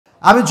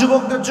আমি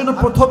যুবকদের জন্য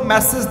প্রথম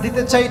মেসেজ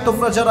দিতে চাই,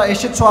 তোমরা যারা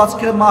এসেছো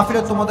আজকের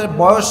মাহফিলে, তোমাদের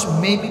বয়স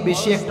মেবি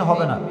বেশি একটা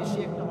হবে না,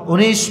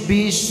 19,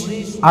 20,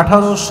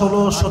 18,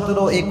 16,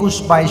 17, 21,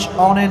 22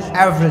 অন এন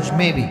অ্যাভারেজ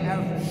মেবি।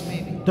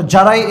 তো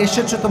যারাই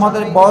এসেছো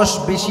তোমাদের বয়স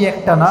বেশি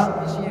একটা না,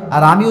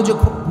 আর আমিও যে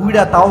খুব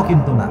বুড়া তাও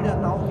কিন্তু না।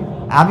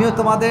 আমিও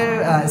তোমাদের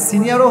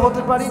সিনিয়রও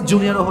হতে পারি,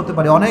 জুনিয়রও হতে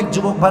পারি। অনেক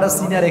যুবক ভাইরা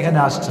সিনিয়র এখানে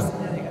আসছেন।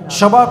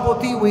 সবার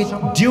প্রতি উইথ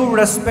ডিউ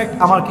রেসপেক্ট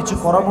আমার কিছু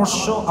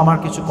পরামর্শ, আমার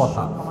কিছু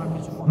কথা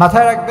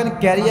মাথায় রাখবেন।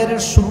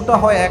 ক্যারিয়ারের শুরুটা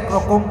হয়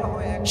একরকম,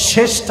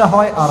 শেষটা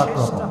হয় আর এক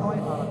রকম।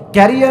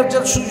 ক্যারিয়ার যা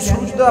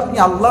শুরু যদি আপনি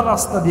আল্লাহর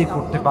রাস্তা দিয়ে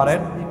করতে পারেন,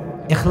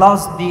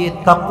 ইখলাস দিয়ে,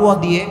 তাকওয়া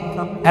দিয়ে,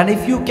 and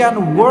if you can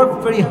work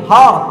very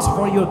hard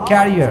for your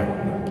career,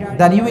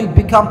 then you will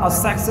become a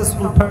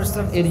successful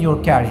person in your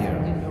career.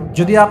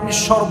 যদি আপনি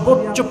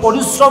সর্বোচ্চ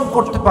পরিশ্রম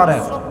করতে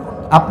পারেন,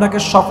 আপনাকে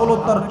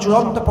সফলতার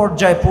চূড়ান্ত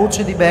পর্যায়ে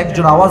পৌঁছে দিবে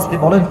একজন। আওয়াজ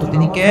দিয়ে বলেন তো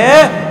তিনি কে?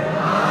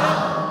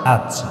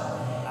 আচ্ছা,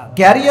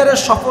 ক্যারিয়ারে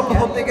সফল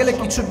হতে গেলে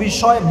কিছু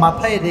বিষয়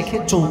মাথায় রেখে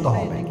চলতে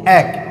হবে।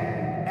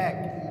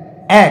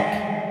 এক,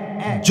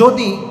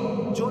 যদি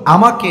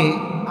আমাকে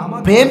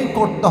প্রেম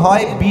করতে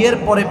হয়, বিয়ের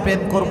পরে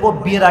প্রেম করব,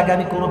 বিয়ের আগে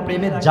আমি কোনো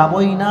প্রেমে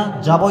যাবই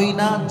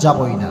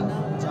না।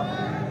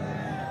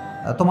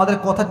 তোমাদের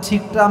কথা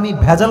ঠিকটা আমি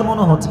ভেজাল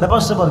মনে হচ্ছে,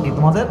 ব্যাপার স্যাপার কি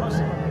তোমাদের?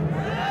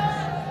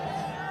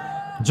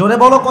 জোরে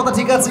বলো কথা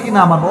ঠিক আছে কিনা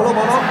আমার, বলো।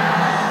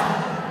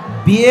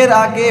 বিয়ের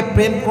আগে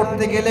প্রেম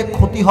করতে গেলে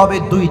ক্ষতি হবে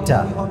দুইটা,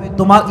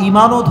 তোমার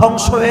ঈমানও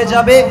ধ্বংস হয়ে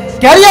যাবে,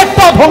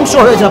 ক্যারিয়ারটাও ধ্বংস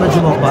হয়ে যাবে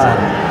যুবক ভাই।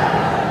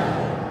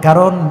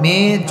 কারণ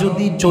মেয়ে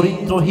যদি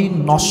চরিত্রহীন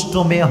নষ্ট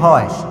মেয়ে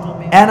হয়,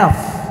 এনাফ।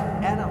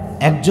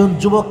 একজন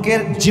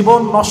যুবকের জীবন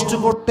নষ্ট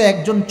করতে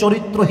একজন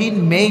চরিত্রহীন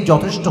মেয়ে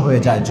যথেষ্ট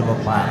হয়ে যায় যুবক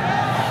ভাই।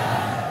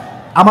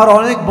 আমার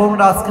অনেক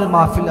বোনরা আজকের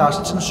মাহফিলে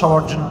আসছেন,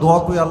 সবার জন্য দোয়া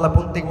করি আল্লাহ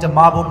প্রত্যেকটা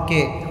মা বোনকে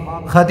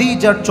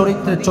খাদিজার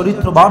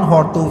চরিত্রবান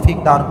হওয়ার তৌফিক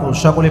দান করুন।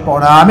 সকলে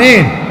পড়া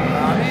আমিন।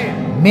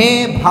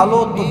 মেয়ে ভালো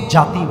তো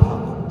জাতি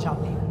ভালো,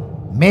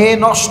 মেয়ে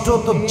নষ্ট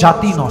তো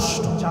জাতি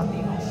নষ্ট।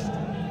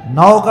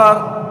 নওগাঁর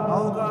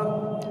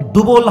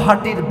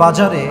দুবলহাটির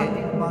বাজারে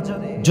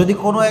যদি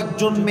কোনো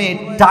একজন মেয়ে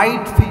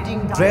টাইট ফিটিং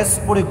ড্রেস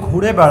পরে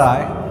ঘুরে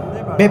বেড়ায়,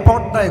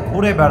 বেপরদায়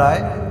ঘুরে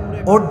বেড়ায়,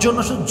 ওর জন্য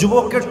শুধু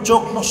যুবকের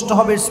চোখ নষ্ট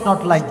হবে, ইটস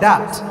নট লাইক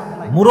দ্যাট।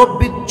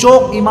 মুরব্বীর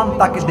চোখ, ঈমান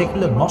তাকে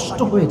দেখলে নষ্ট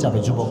হয়ে যাবে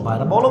যুবক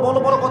ভাইরা। বলো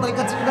কথা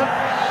কাছে কিনা?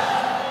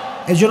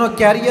 এই জন্য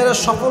ক্যারিয়ারে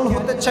সফল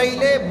হতে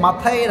চাইলে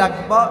মাথায়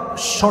রাখবা,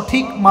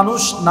 সঠিক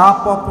মানুষ না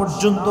পাওয়া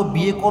পর্যন্ত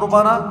বিয়ে করবা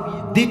না।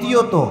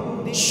 দ্বিতীয়ত,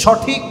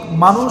 সঠিক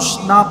মানুষ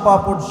না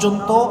পাওয়া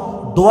পর্যন্ত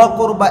দোয়া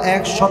করবা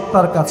এক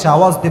সত্তার কাছে।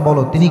 আওয়াজ দিয়ে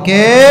বলো তিনি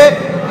কে?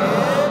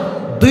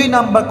 2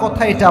 নাম্বার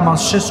কথা, এটা আমার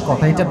শেষ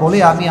কথা, এটা বলে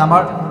আমি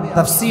আমার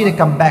তাফসীরে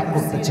কাম ব্যাক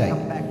করতে চাই।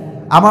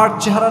 আমার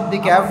চেহারার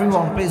দিকে,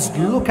 everyone please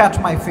look at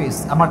my face.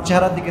 আমার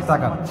চেহারার দিকে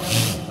তাকান।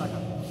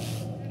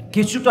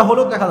 কিছুটা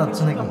হলেও দেখা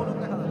যাচ্ছে নাকি?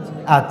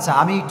 আচ্ছা,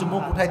 আমি একটু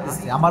মুখ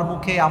উঠাইতেছি। আমার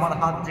মুখে আমার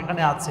হাত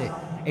যেখানে আছে,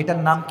 এটার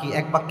নাম কি?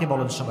 এক বাক্যে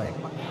বলেন সবাই।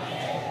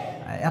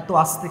 এত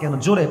আস্তে কেন?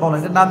 জোরে বলেন,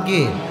 এটার নাম কি?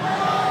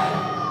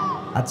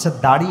 আচ্ছা,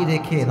 দাড়ি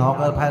রেখে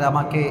নওগাঁর ভাইরা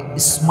আমাকে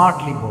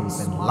স্মার্টলি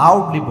বলবেন,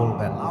 লাউডলি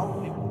বলবেন।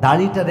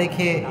 দাড়িটা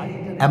রেখে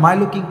am I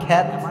looking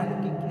cat?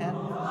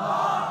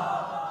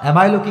 Am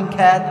I looking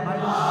cat?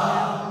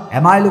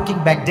 Am I looking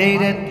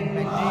backdated?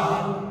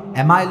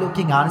 Am I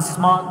looking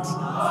unsmart?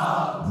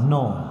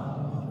 No,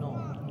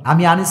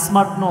 আমি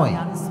আনস্মার্ট নই,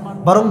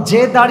 বরং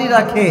যে দাড়ি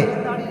রাখে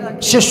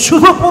সে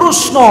শুধু পুরুষ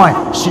নয়,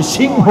 সে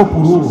সিংহ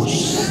পুরুষ।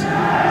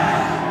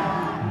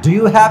 Do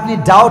you have any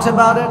doubt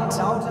about it?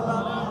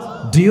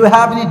 Do you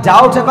have any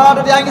doubt about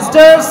it,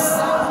 youngsters?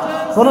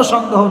 কোনো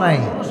সন্দেহ নাই।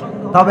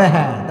 তবে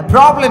হ্যাঁ, the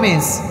problem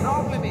is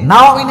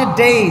now in a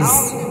days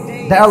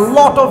there are a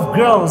lot of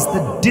girls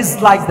that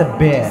dislike the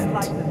beard.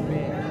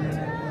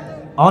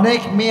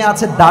 অনেক মেয়ে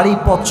আছে দাড়ি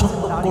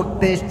পছন্দ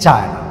করতে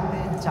চায় না।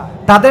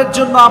 তাদের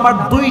জন্য আমার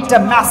 2টা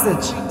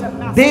message.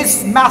 This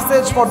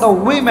message for the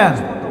women,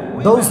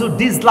 those who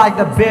dislike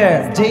the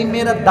beard, যেই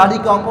মেয়েরা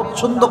দাড়িকে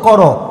অপছন্দ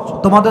করো,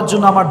 তোমাদের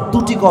জন্য আমার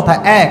 2টি কথা।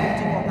 এক,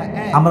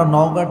 আমরা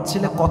নওগাঁর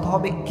ছেলে, কথা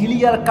হবে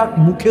ক্লিয়ার কাট,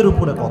 মুখের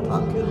উপরে কথা।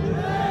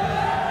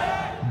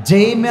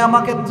 যেই মেয়ে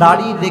আমাকে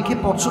দাড়ি রেখে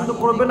পছন্দ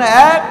করবে না,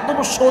 একদম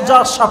সোজা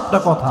সাপটা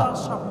কথা,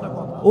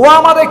 ও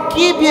আমারে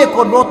কি বিয়ে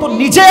করবে? ও তো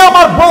নিজে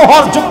আমার বউ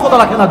হওয়ার যোগ্যতা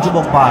রাখে না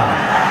যুবক ভাই।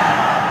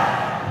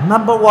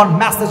 Number 1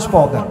 message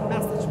for them.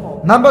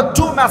 Number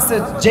 2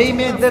 message, যেই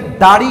মেয়েদের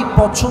দাড়ি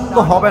পছন্দ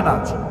হবে না,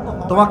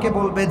 তোমাকে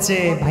বলবে যে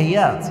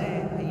ভাইয়া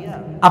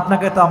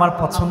আপনাকে তো আমার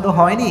পছন্দ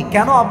হয়নি।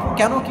 কেন আপু,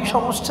 কেন কি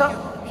সমস্যা?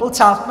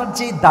 বলছে আপনার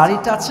যে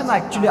দাড়িটা আছে না,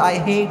 actually I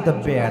hate the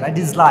beard, I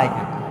dislike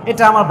ইট,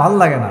 এটা আমার ভালো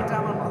লাগে না।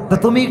 তো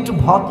তুমি একটু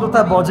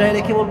ভদ্রতা বজায়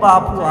রেখে বলবো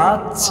আপু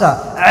আচ্ছা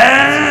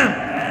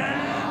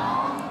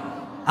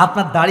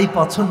আপনার দাড়ি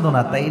পছন্দ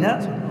না, তাই না?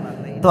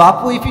 তো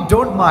আপু ইফ ইউ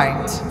ডোন্ট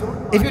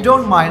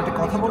মাইন্ড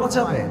কথা বলা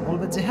যাবে?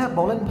 বলবে যে হ্যাঁ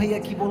বলেন ভাইয়া,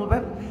 কি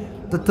বলবেন?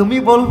 তো তুমি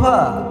বলবা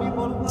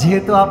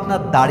যেহেতু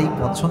আপনার দাড়ি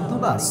পছন্দ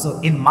না, so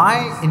in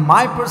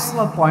my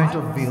personal point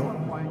of view,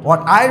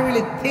 what I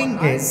really think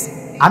is,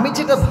 আমি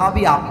যেটা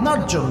ভাবি আপনার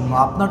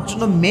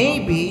জন্য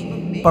maybe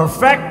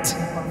perfect,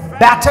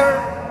 better,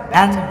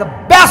 and the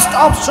best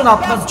option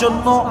আপনার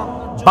জন্য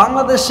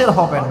বাংলাদেশের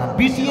হবে না,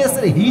 বিটিএস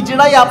এর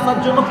হিজড়াই আপনার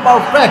জন্য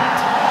পারফেক্ট।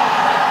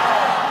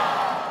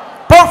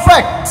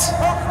 পারফেক্ট।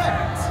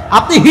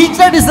 আপনি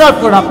হিজড়া ডিজার্ভ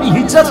করেন, আপনি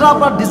হিজড়া ছাড়া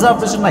আপনার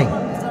ডিজার্ভেশন নাই।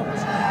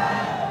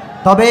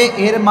 তবে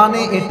এর মানে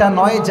এটা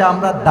নয় যে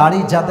আমরা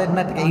দাড়ি যাদের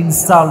না থেকে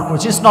ইনসাল্ট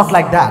করছি, ইটস নট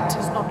লাইক দ্যাট।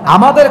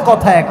 আমাদের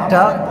কথা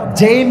একটা,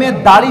 যেই মেয়ে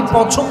দাড়ি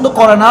পছন্দ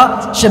করে না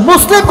সে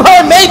মুসলিম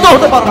ঘরের মেয়ে তো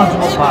হতে পারে না।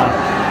 যুবক ভাই,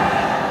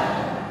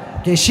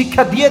 যে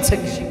শিক্ষা দিয়েছে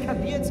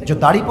যে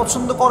দাড়ি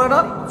পছন্দ করে না,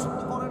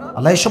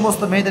 আল্লাহ এই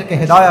সমস্ত মেয়েদেরকে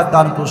হেদায়েত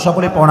দান করুন।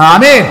 সকলে পড়া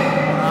আমিন।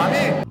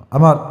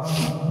 আমার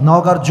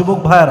নওগাঁর যুবক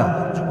ভাইয়েরা,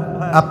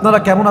 আপনারা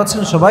কেমন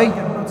আছেন সবাই?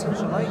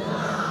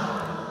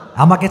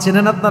 আমাকে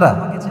চেনেন আপনারা?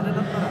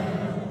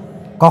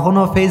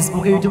 কখনো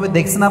ফেসবুকে ইউটিউবে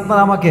দেখছেন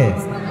আপনারা আমাকে?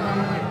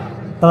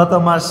 তাহলে তো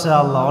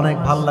মাশাআল্লাহ, অনেক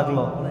ভালো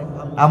লাগলো।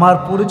 আমার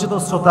পরিচিত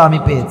শ্রোতা আমি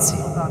পেয়েছি,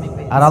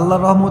 আর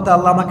আল্লাহর রহমতে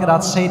আল্লাহ আমাকে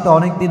রাজশাহীতে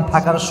অনেকদিন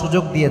থাকার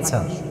সুযোগ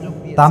দিয়েছেন।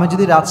 তা আমি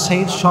যদি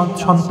রাজশাহীর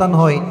সন্তান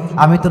হই,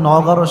 আমি তো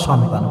নওগাঁরও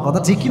সন্তান। কথা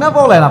ঠিক কিনা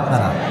বলেন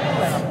আপনারা?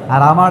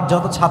 আর আমার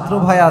যত ছাত্র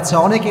ভাই আছে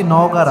অনেকেই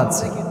নওগাঁর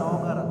আছে,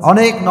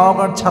 অনেক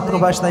নওগাঁর ছাত্র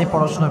ভাইয়ের সাথে আমি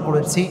পড়াশোনা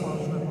করেছি।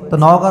 তো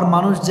নওগাঁর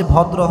মানুষ যে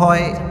ভদ্র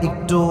হয়,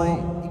 একটু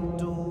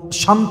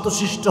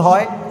শান্তশিষ্ট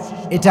হয়,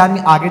 এটা আমি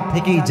আগের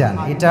থেকেই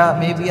জানি। এটা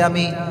মেবি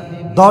আমি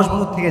 10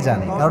 বছর থেকে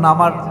জানি, কারণ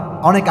আমার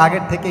অনেক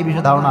আগের থেকে এই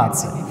বিষয়ে ধারণা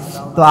আছে।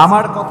 তো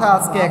আমার কথা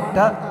আজকে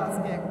একটা,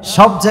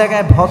 সব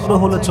জায়গায় ভদ্র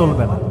হলে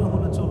চলবে না,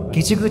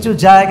 কিছু কিছু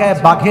জায়গায়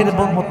বাঘের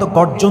মতো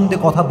গর্জন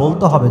দিয়ে কথা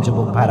বলতে হবে।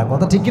 যুবক ভাইরা,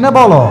 কথা ঠিক কিনা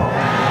বলো?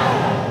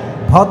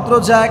 ভদ্র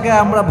জায়গায়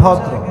আমরা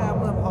ভদ্র,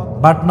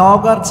 বাট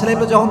নওগাঁর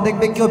ছেলেমেয়ে যখন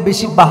দেখবে কেউ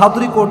বেশি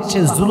বাহাদুরি করছে,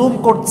 জুলুম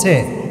করছে,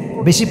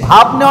 বেশি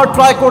ভাব নেওয়ার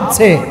ট্রাই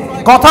করছে,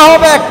 কথা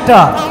হবে একটা,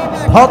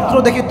 ভদ্র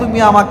দেখে তুমি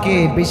আমাকে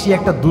বেশি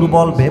একটা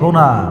দুর্বল ভেবো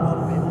না।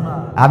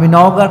 আমি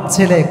নওগাঁর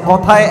ছেলে,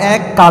 কথায়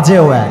এক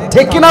কাজেও এক,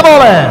 ঠিক কিনা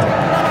বলেন?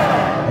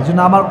 এই জন্য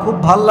আমার খুব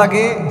ভাল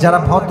লাগে যারা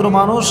ভদ্র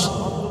মানুষ,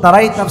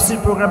 তারাই তাফসীর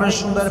প্রোগ্রামের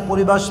সুন্দর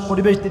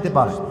পরিবেশ দিতে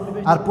পারে,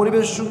 আর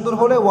পরিবেশ সুন্দর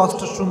হলে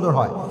ওয়াজটা সুন্দর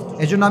হয়।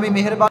 এই জন্য আমি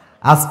মেহেরবান।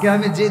 আজকে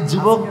আমি যে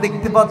যুবক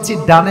দেখতে পাচ্ছি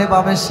ডানে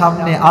বামের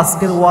সামনে,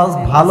 আজকের ওয়াজ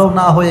ভালো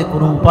না হয়ে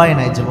কোনো উপায়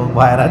নাই যুবক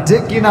ভাইরা,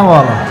 ঠিক কিনা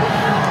বলো?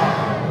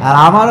 আর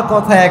আমার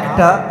কথা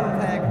একটা,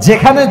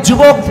 যেখানে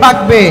যুবক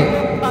থাকবে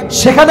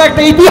সেখানে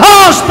একটা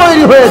ইতিহাস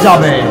তৈরি হয়ে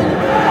যাবে।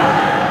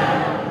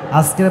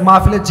 আজকের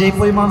মাহফিলে যে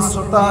পরিমাণ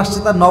শ্রোতা আসছে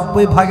তার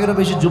 90 ভাগেরও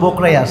বেশি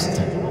যুবকরাই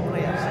আসছে,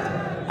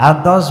 আর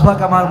 10 ভাগ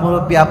আমার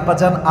মুরব্বী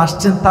আব্বাজান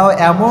আসছেন। তাও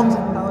এমন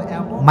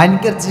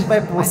মাইনকের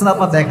চিপায় পৌঁছান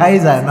আপনার দেখাই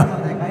যায় না।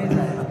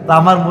 তা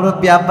আমার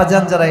মুরব্বী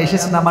আব্বাজান যারা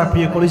এসেছেন, আমার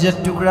প্রিয় কলিজার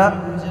টুকরা,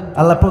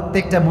 আল্লাহ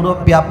প্রত্যেকটা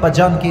মুরব্বী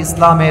আব্বাজানকে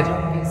ইসলামের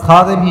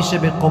খাদেম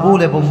হিসেবে কবুল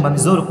এবং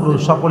মঞ্জুর করুন।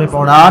 সকলে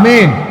পড়া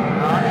আমিন।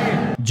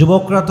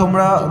 যুবকরা,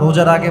 তোমরা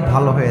রোজার আগে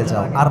ভালো হয়ে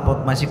যাও, আর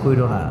বদমাশি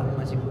কইরো না।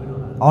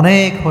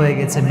 অনেক হয়ে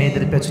গেছে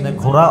মেয়েদের পেছনে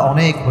ঘোরা,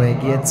 অনেক হয়ে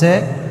গিয়েছে।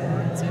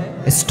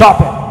 স্টপ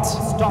ইট,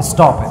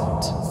 স্টপ ইট,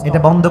 এটা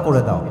বন্ধ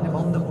করে দাও।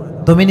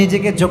 তুমি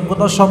নিজেকে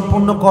যোগ্যতা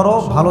সম্পূর্ণ করো,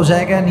 ভালো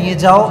জায়গায় নিয়ে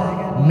যাও,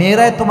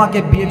 মেয়েরাই তোমাকে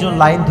বিয়ের জন্য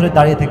লাইন ধরে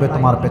দাঁড়িয়ে থাকবে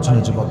তোমার পেছনে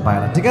যুবক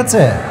ভাইরা, ঠিক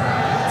আছে?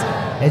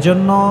 এই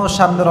জন্য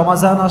সামনে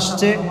রমাজান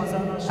আসছে,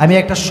 আমি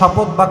একটা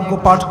শপথ বাক্য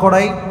পাঠ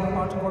করাই,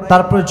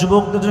 তারপরে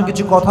যুবকদের জন্য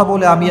কিছু কথা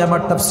বলে আমি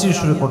আমার তাফসীর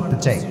শুরু করতে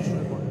চাই।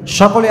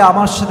 সকলে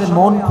আমার সাথে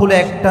মন খুলে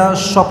একটা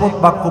শপথ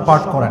বাক্য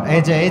পাঠ করেন।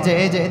 এই যে এই যে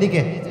এই যে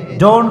এদিকে,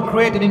 don't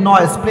create any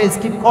noise, please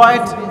keep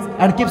coed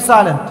and keep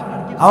silent.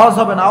 আওয়াজ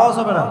হবে না, আওয়াজ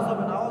হবে না।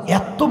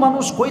 এত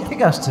মানুষ কই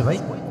থেকে আসছে ভাই?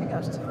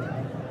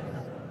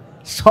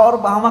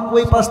 সর্ব আমাকে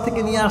ওই পাশ থেকে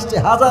নিয়ে আসছে,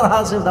 হাজার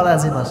হাজার দাঁড়ায়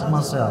আছে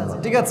মাশাআল্লাহ,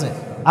 ঠিক আছে?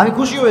 আমি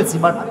খুশি হয়েছি,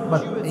 বাট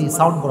এই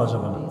সাউন্ড করা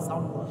যাবে না।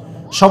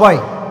 সবাই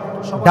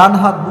ডান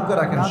হাত বুকে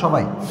রাখেন,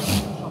 সবাই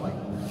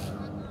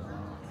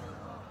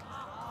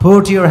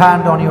put your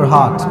hand on your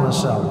heart,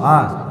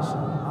 মাশাআল্লাহ।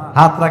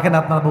 হাত রাখেন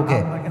আপনার বুকে।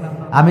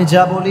 আমি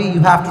যা বলি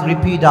you have to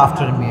repeat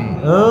after me।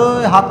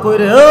 ওই হাত কই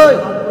রে, ওই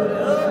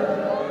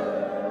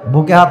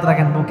বুকে হাত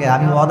রাখেন, বুকে।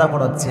 আমি ওয়াদা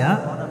করাচ্ছি, হ্যাঁ?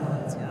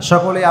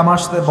 সকলে আমার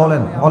সাথে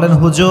বলেন, বলেন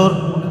হুজুর।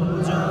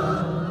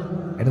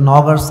 এটা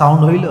নওগাঁর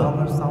সাউন্ড হইল?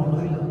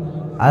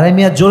 আরে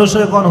মিয়া জোরে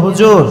সোরে কোন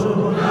হুজুর।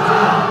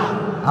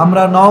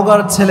 আমরা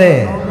নওগাঁর ছেলে,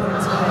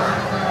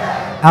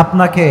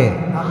 আপনাকে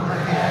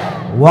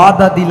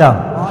ওয়াদা দিলাম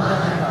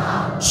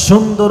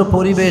সুন্দর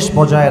পরিবেশ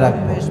বজায়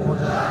রাখবে।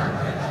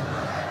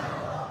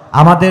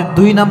 আমাদের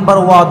 2 নাম্বার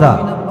ওয়াদা,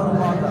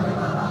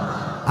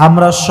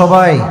 আমরা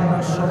সবাই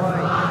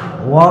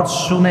ওয়াজ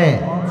শুনে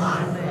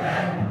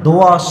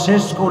দোয়া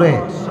শেষ করে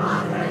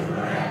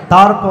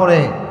তারপরে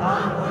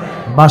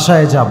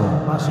বাসায় যাব।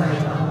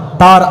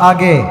 তার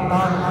আগে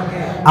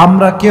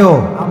আমরা কেউ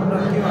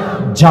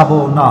যাব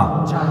না।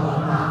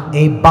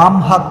 এই বাম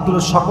হাতগুলো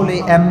সকলেই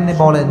এমনি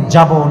বলেন,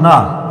 যাব না।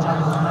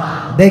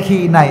 দেখি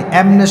নাই,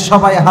 এমনি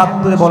সবাই হাত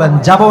তুলে বলেন,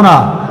 যাব না।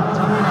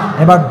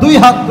 এবার 2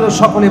 হাত তুলে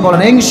সকলে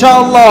বলেন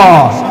ইনশাআল্লাহ।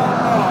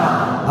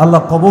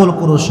 আল্লাহ কবুল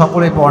করুন,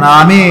 সকলে পড়া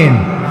আমিন।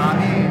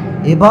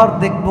 এবার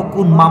দেখবো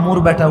কোন মামুর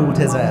বেটা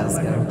উঠে যায়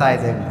আজকে, তাই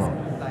দেখবো।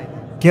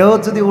 কেউ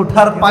যদি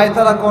উঠার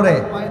পায়তারা করে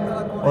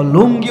ও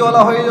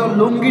লুঙ্গিওয়ালা হয়ে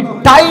লুঙ্গি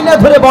টাইনা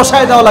ধরে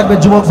বসায় দেওয়া লাগবে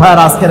যুবক ভাইয়ের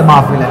আজকের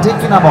মাহফিলে, ঠিক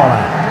কিনা বলা?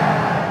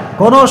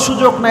 কোনো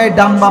সুযোগ নাই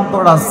ডাম বাম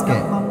করার।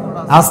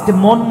 আজকে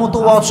মন মতো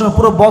ওয়াজ শুনে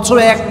পুরো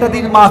বছরে একটা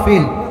দিন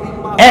মাহফিল,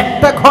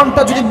 একটা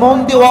ঘন্টা যদি মন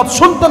দিয়ে ওয়াজ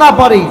শুনতে না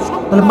পারি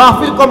তাহলে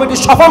মাহফিল কমিটি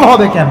সফল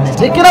হবে কেমনে,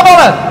 ঠিক কিনা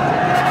বলেন?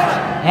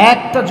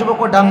 একটা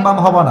যুবক ডাম বাম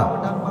হবে না।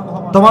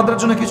 তোমাদের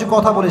জন্য কিছু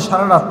কথা বলি,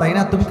 সারা রাত, তাই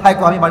না? তুমি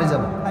থাকো, আমি বাড়ি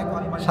যাবো,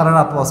 সারা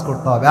রাত ওয়াজ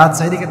করতে হবে।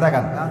 আচ্ছা, এদিকে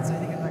তাকান।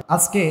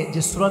 আজকে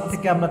যে সূরা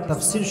থেকে আমরা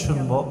তাফসীর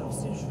শুনবো,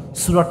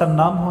 সূরাটার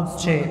নাম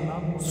হচ্ছে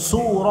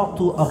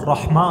সূরাতু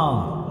আর-রহমান।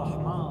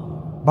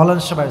 বলেন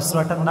সবাই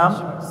সূরাটার নাম।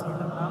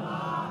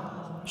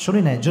 শুনি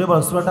নাই, জোরে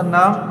বলেন সূরাটার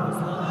নাম।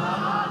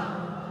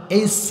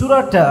 এই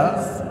সূরাটা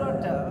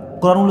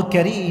কোরআনুল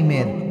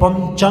কারীমের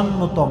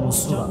 55তম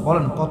সূরা।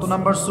 বলেন কত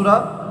নাম্বার সূরা?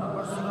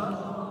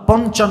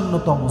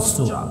 55তম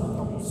সূরা।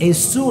 এই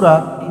সূরা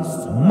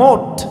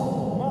মোট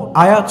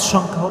আয়াত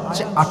সংখ্যা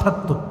হচ্ছে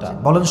 78টা।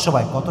 বলেন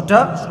সবাই কতটা?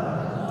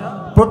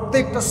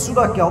 প্রত্যেকটা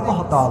সূরাকে আল্লাহ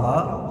তাআলা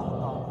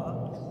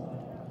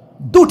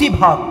দুটি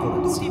ভাগ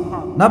করেছে।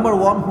 নাম্বার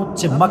 1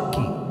 হচ্ছে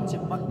মাক্কি,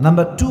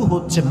 নাম্বার 2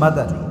 হচ্ছে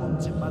মাদানী।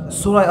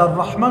 সূরা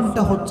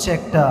আর-রহমানটা হচ্ছে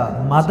একটা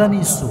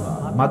মাদানী সূরা।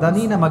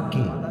 মাদানী না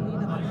মাক্কি?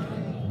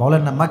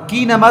 বলেন না, মাক্কি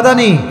না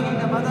মাদানী?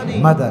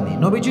 মাদানী।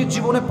 নবীজির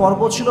জীবনে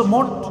পর্ব ছিল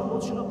মোট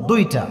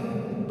দুইটা,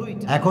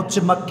 এক হচ্ছে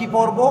মাক্কি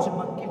পর্ব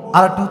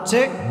আর একটা হচ্ছে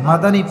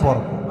মাদানী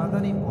পর্ব।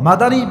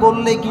 মাদানী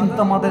বললে কিন্তু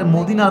আমাদের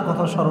মদিনার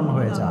কথা স্মরণ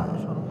হয়ে যায়।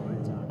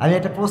 আমি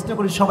একটা প্রশ্ন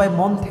করি, সবাই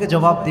মন থেকে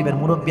জবাব দিবেন।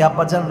 মুরব্বী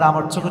আব্বাজানরা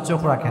আমার চোখে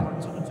চোখ রাখেন,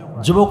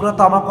 যুবকরা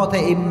তো আমার কথা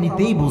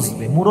এমনিতেই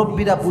বুঝবে,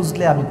 মুরব্বীরা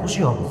বুঝলে আমি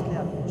খুশি হব।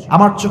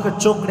 আমার চোখে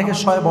চোখ রেখে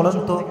সবাই বলেন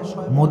তো,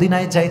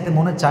 মদিনায় যাইতে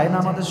মনে চায় না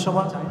আমাদের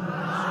সবার?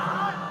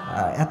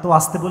 এত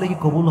আসতে বলে কি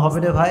কবুল হবে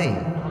রে ভাই?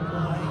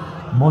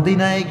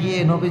 মদিনায় গিয়ে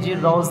নবীজির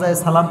রওজায়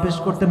সালাম পেশ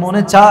করতে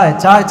মনে চায়?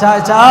 চায়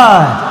চায়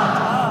চায়।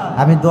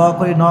 আমি দোয়া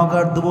করি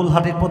নওগাঁর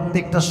দুবুলহাটির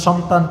প্রত্যেকটা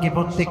সন্তানকে,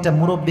 প্রত্যেকটা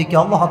মুরব্বীকে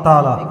আল্লাহ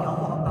তাআলা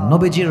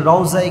নবীজির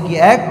রওজায় গিয়ে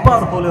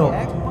একবার হলেও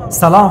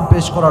সালাম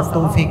পেশ করার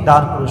তৌফিক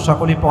দান করুন।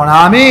 সকলেই পড়া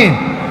আমিন।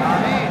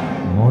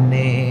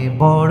 মনে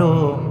বড়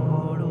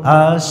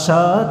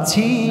আশা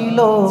ছিল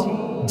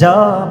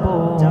যাব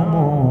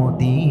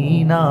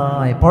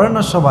মদিনায়। পড়েন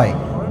না সবাই,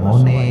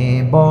 মনে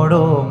বড়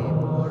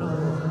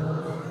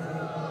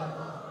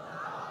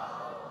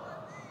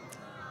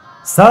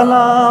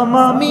সালাম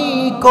আমি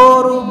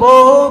করব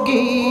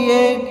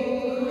গিয়ে,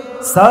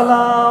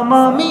 সালাম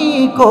আমি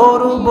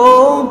করব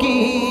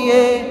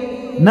গিয়ে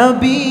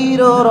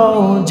নবীর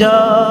রওজায়।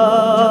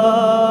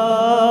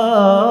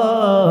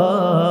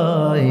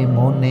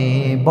 মনে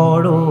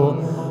বড়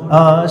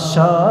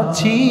আশা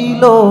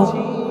ছিল।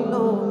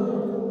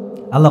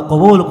 আল্লাহ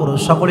কবুল করুন।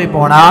 সকলেই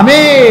পড়া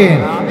আমিন।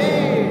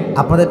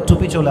 আপনাদের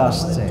টুপি চলে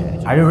আসছে।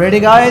 Are you ready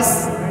guys?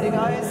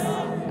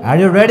 Are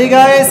you ready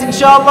guys?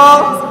 ইনশাআল্লাহ।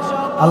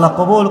 আল্লাহ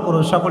কবুল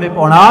করুন। সকলেই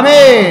পড়া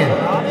আমিন।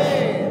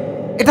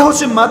 এটা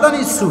হচ্ছে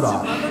মাদানী সূরা।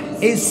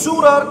 এই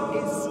সূরার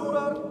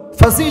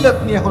ফজিলত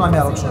নিয়ে এখন আমি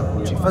আলোচনা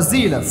করছি।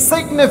 ফজিলত,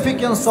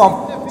 সিগনিফিকেন্স অফ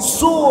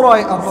সূরা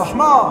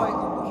আর-রহমান।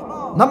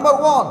 নাম্বার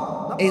 1,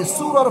 এই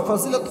সূরার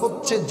ফজিলত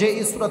হচ্ছে যে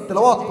এই সূরা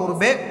তেলাওয়াত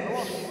করবে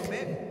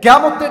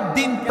কিয়ামতের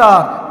দিন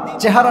তার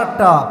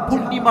চেহারাটা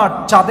পূর্ণিমার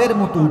চাঁদের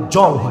মতো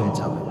উজ্জ্বল হয়ে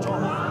যাবে।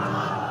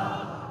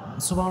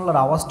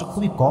 সুবহানাল্লাহর আওয়াজটা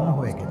খুবই কম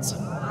হয়ে গেছে।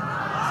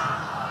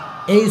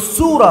 এই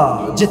সূরা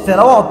যে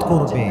তেলাওয়াত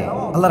করবে,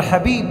 আল্লাহর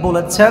হাবিব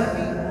বলেছেন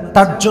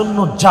তার জন্য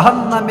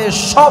জাহান্নামের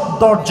সব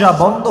দরজা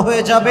বন্ধ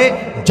হয়ে যাবে,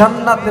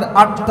 জান্নাতের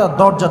 8টা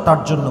দরজা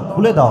তার জন্য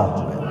খুলে দেওয়া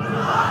হবে।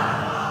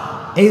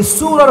 এই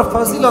সূরার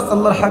ফজিলত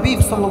আল্লাহর হাবিব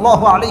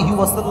সাল্লাল্লাহু আলাইহি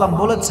ওয়াসাল্লাম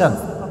বলেছেন,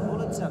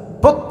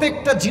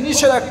 প্রত্যেকটা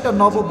জিনিসের একটা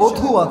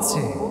নববধূ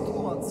আছে।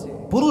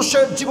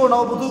 পুরুষের জীবন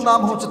নববধূর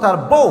নাম হচ্ছে তার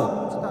বউ,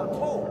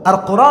 আর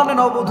কোরআনের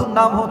নববধূর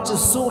নাম হচ্ছে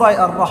সূরা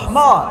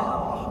আর-রহমান।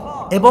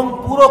 এবং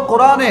পুরো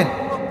কোরআনের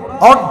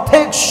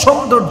অর্ধেক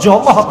সৌন্দর্য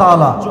আল্লাহ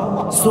তাআলা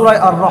সূরা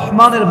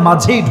আর-রহমানের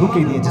মাঝেই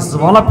ঢুকিয়ে দিয়েছে।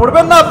 সুবহানাল্লাহ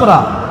পড়বেন না আপনারা?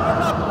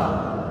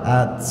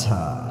 আচ্ছা,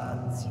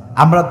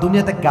 আমরা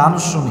দুনিয়াতে গান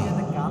শুনি,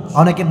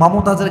 অনেকে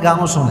মমতাজের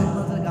গানও শোনে,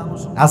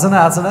 আছে না?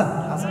 আছে না?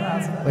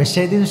 ওই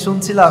সেদিন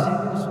শুনছিলাম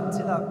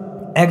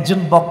একজন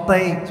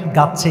বক্তাই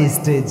গাচ্ছে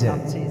স্টেজে,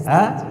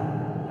 হ্যাঁ,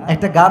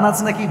 একটা গান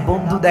আছে নাকি,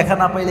 বন্ধু দেখা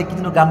না পাইলে কি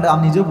যেন গানটা,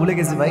 আমি নিজেও ভুলে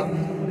গেছি ভাই।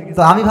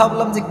 তো আমি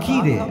ভাবলাম যে কি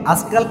রে,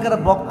 আজকালকার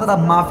বক্তারা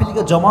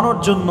মাহফিলকে জমানোর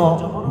জন্য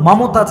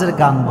মমতাজের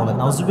গান বলে।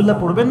 নাউজুবিল্লাহ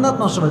পড়বেন না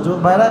আপনার সবাই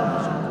যুবক ভাইরা?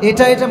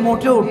 এটা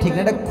মোটেও ঠিক না,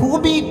 এটা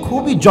খুবই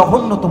খুবই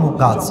জঘন্যতম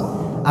কাজ।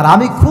 আর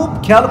আমি খুব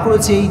খেয়াল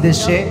করেছি এই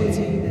দেশে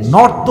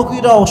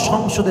নর্তকীরাও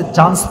সংসদে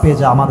চান্স পেয়ে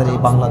যায় আমাদের এই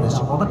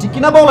বাংলাদেশে। কথা ঠিক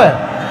কিনা বলেন?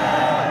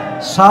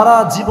 সারা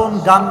জীবন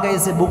গান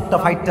গাইছে, বুকটা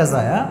ফাইটটা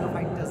যায়, হ্যাঁ,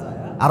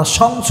 আর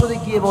সংসদে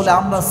গিয়ে বলে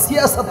আমরা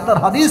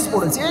সিয়াসাত্তার হাদিস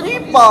পড়েছি,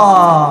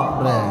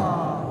 বাপরে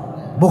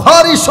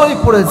বুখারী শরীফ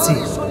পড়েছি।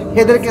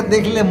 এদেরকে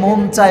দেখলে মন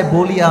চায়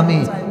বলি আমি,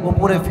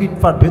 উপরে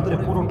ফিটফাট, ভেতরে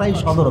পুরোটাই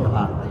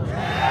সদরঘাট।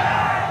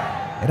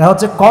 এটা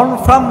হচ্ছে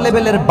কনফার্ম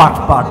লেভেলের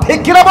বাটপার, ঠিক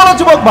কিনা বলো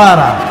যুবক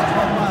ভাইরা?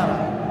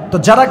 তো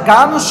যারা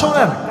গান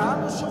শোনেন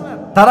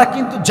তারা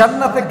কিন্তু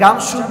জান্নাতে গান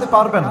শুনতে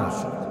পারবেন না।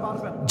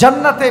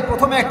 জান্নাতে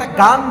প্রথমে একটা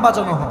গান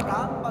বাজানো হবে,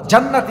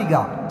 জান্নাতি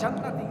গান।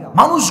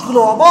 মানুষগুলো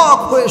অবাক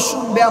হয়ে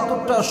শুনবে,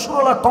 এতটা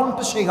সুরলা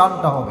কণ্ঠে সেই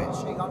গানটা হবে।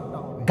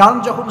 গান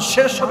যখন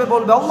শেষ হবে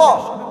বলবে, আল্লাহ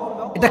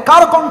এটা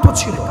কার কণ্ঠ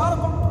ছিল?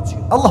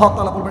 আল্লাহ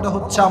তাআলা বলবে, এটা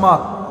হচ্ছে আমার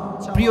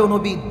প্রিয়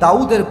নবী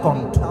দাউদের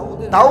কণ্ঠ।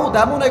 দাউদ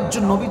এমন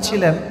একজন নবী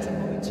ছিলেন,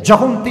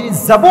 যখন তিনি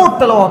জাবুর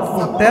তেলাওয়াত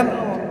করতেন,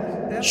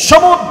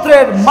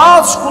 সমুদ্রের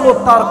মাছগুলো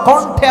তার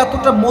কণ্ঠে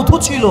এতটা মধু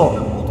ছিল,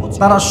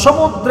 তারা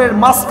সমুদ্রের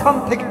মাঝখান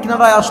থেকে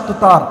কিনারায় আসতো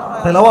তার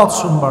তেলাওয়াত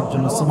শুনবার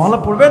জন্য।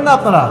 সুবহানাল্লাহ পড়বেন না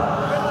আপনারা?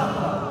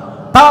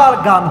 তার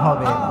গান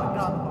হবে।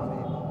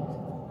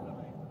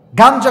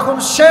 গান যখন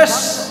শেষ,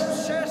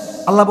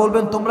 আল্লাহ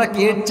বলবেন, তোমরা কি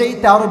এর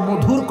চাইতে আরো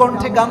মধুর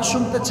কণ্ঠে গান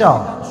শুনতে চাও?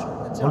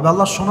 বলবে,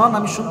 আল্লাহ শোনান,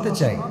 আমি শুনতে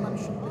চাই।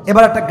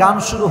 এবার একটা গান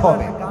শুরু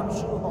হবে,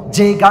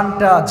 যে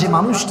গানটা যে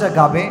মানুষটা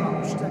গাবে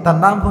তার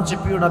নাম হচ্ছে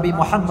প্রিয় নবী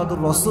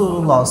মুহাম্মদুর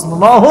রাসূলুল্লাহ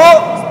সাল্লাল্লাহু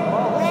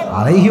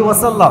আলাইহি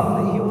ওয়াসাল্লাম।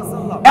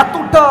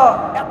 এতটা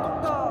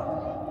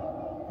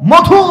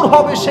মধুর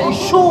হবে সেই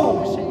সুর,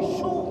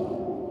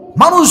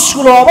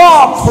 মানুষগুলো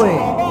অবাক হয়ে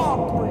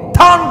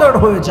থান্ডার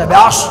হয়ে যাবে,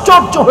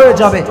 আশ্চর্য হয়ে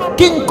যাবে,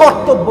 কিং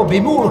কর্তব্য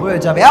বিমূঢ় হয়ে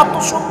যাবে। এত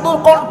সুন্দর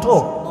কণ্ঠ,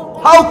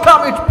 হাউ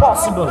কাম ইট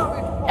পসিবল?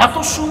 এত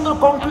সুন্দর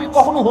কণ্ঠ কি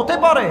কখনো হতে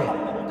পারে?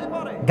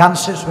 গান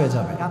শেষ হয়ে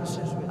যাবে,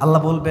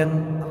 আল্লাহ বলবেন,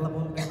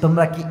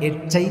 তোমরা কি এর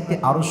চাইতে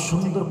আরো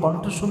সুন্দর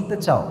কণ্ঠ শুনতে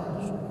চাও?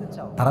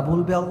 তারা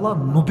বলবে, আল্লাহ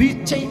নবীর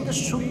চাইতে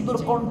সুন্দর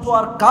কণ্ঠ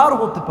আর কার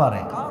হতে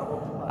পারে?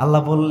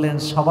 আল্লাহ বললেন,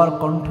 সবার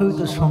কণ্ঠই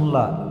তো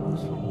শুনলা,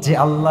 যে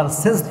আল্লাহর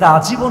সেজদা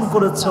আজীবন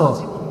করেছো,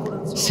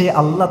 সে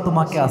আল্লাহ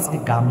তোমাকে আজকে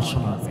গান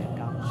শোনাবে।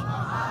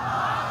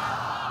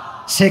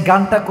 সে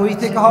গানটা কই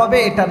থেকে হবে?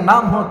 এটার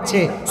নাম হচ্ছে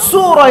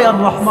সূরা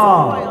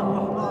আর-রহমান।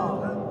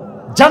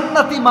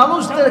 জান্নাতি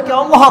মানুষদেরকে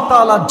আল্লাহ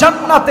তাআলা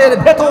জান্নাতের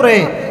ভেতরে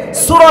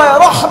সূরা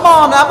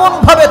আর-রহমান এমন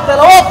ভাবে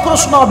তেলাওয়াত করে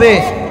শোনাবে,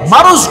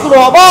 মানুষগুলো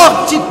অবাক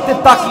চিত্তে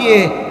তাকিয়ে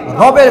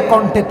রবের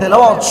কণ্ঠে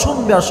তেলাওয়াত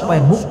শুনবে আর সবাই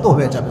মুক্ত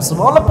হয়ে যাবে।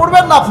 সুবহানাল্লাহ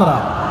পড়বেন না আপনারা?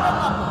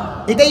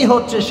 এটাই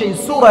হচ্ছে সেই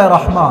সূরা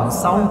আর-রহমান।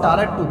 সাউন্ডটা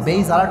আরেকটু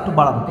বেস আরেকটু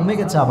বাড়ান, কমে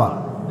গেছে আবার।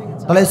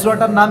 তাহলে এই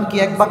সূরাটার নাম কি?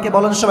 এক বাক্যে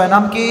বলেন সবাই,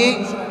 নাম কি?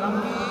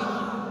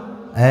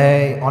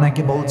 এই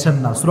অনেকে বলছেন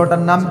না।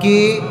 সূরাটার নাম কি?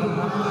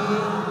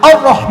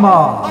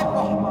 আর-রহমান।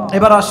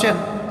 এবার আসেন,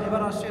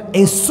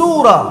 এই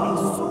সূরা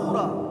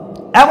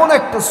এমন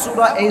একটা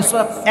সূরা, এই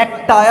সূরা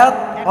একটা আয়াত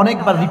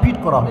অনেকবার রিপিট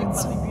করা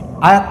হয়েছে।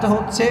 আয়াতটা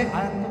হচ্ছে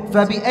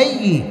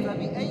ফাবিআইয়ি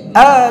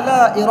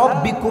আলা'i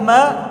রাব্বিকুমা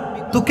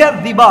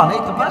তুকাযযিবান।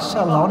 এই তো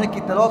মাশাআল্লাহ অনেকে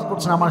তেলাওয়াত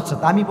করছেন আমার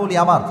সাথে, আমি বলি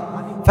আবার,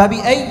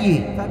 ফাবিআইয়ি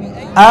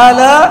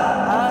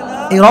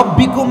আলা'i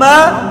রাব্বিকুমা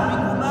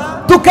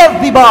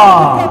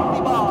তুকাযযিবান।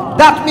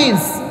 That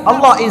means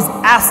Allah is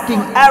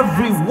asking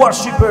every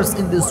worshippers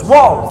in this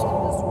world,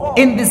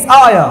 in this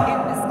ayah,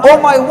 oh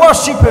my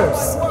worshippers,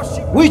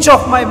 which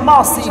of my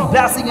mercy,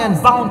 blessing and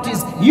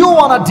bounties you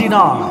wanna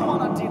deny?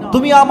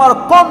 তুমি আমার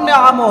কোন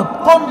নিয়ামত,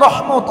 কোন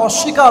রহমত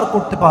অস্বীকার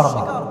করতে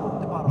পারবে?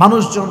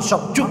 মানুষজন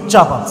সব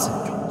চুপচাপ আছে।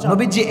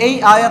 নবীজি এই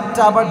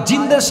আয়াতটা আবার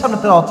জিনদের সামনে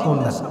তেলাওয়াত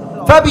করলেন,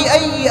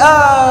 ফাবিআইয়ি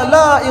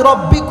আলা'i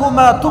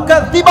রাব্বিকুমা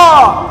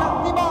তুকাযযিবান।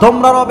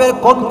 তোমরা রবের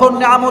কোন কোন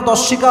নিয়ামত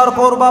অস্বীকার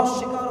করবা?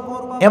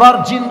 এবার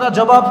জিনরা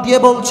জবাব দিয়ে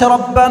বলছে,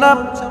 রব্বানা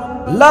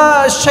লা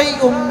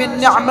শাইউম মিন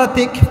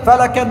নি'মাতিক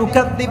ফালাকা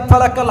নুকাযযিব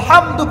ফালাকাল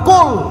হামদু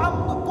কুল।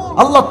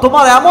 আল্লাহ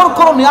তোমার এমন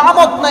কোন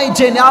নিয়ামত নাই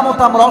যে নিয়ামত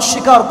আমরা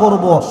অস্বীকার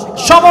করব।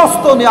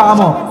 সমস্ত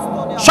নিয়ামত,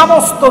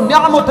 সমস্ত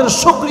নিয়ামতের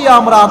শুকরিয়া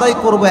আমরা আদায়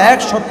করব এক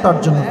সত্তার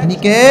জন্য, তিনি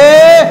কে?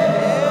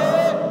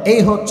 এই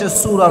হচ্ছে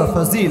সূরার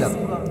ফজিলত।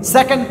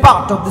 Second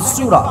part of this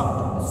Surah,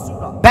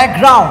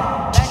 background,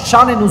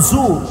 শানে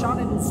নুজুল।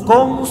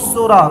 কোন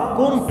সূরা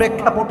কোন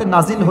প্রেক্ষাপটে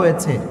নাজিল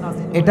হয়েছে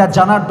এটা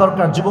জানার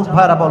দরকার। যুবক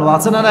ভাইরা বলো,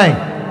 আছে না নাই?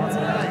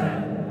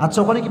 আচ্ছা,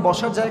 ওখানে কি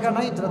বসার জায়গা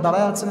নাই? যারা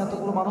দাঁড়ায় আছেন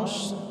এতগুলো মানুষ,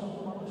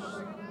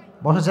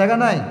 বসার জায়গা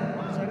নাই?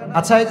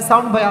 আচ্ছা, এই যে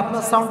সাউন্ড ভাই,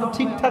 আপনার সাউন্ড তো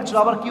ঠিকঠাক ছিল,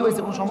 আবার কি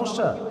হয়েছে? কোনো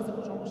সমস্যা?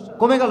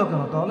 কমে গেল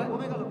কেন তাহলে?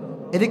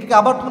 এদিকে কি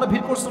আবার তোমরা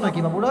ভিড় করছো নাকি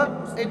বাবুরা?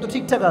 এই তো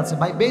ঠিকঠাক আছে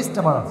ভাই,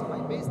 বেসটা বাড়ান,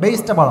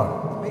 বেসটা বাড়ান।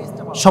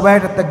 সবাই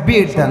একটা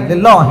তাকবীর দেন,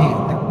 লিল্লাহি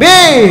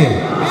তাকবীর।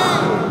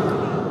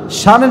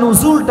 শানে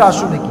নুজুলটা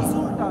আসলে কি?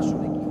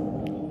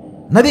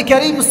 নবী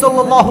করিম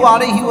সাল্লাল্লাহু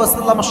আলাইহি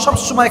ওয়াসাল্লাম সব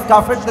সময়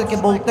কাফেরদেরকে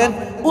বলতেন,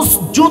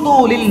 উসজুদু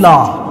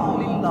লিল্লাহ,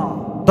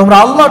 তোমরা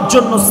আল্লাহর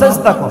জন্য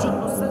সিজদা করো।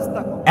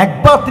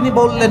 একবার তিনি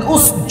বললেন,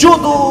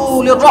 উসজুদু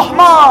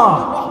লিররহমান,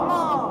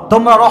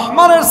 তোমরা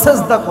রহমানের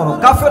সিজদা করো।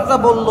 কাফেররা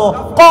বলল,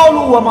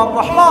 ক্বালু ওয়া মান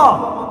Rahman.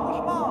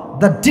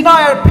 The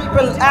denier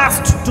people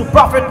asked to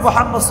Prophet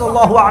Muhammad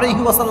sallallahu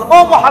alaihi wasallam,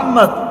 oh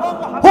Muhammad,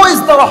 who is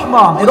the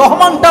Rahman? এই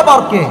রহমানটা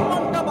আবার কে?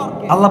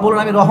 আল্লাহ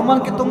বললেন, আমি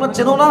রহমানকে তোমরা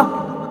চেনো না?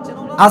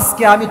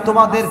 আজকে আমি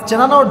তোমাদের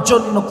চেনানোর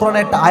জন্য কোরআনে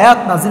একটা আয়াত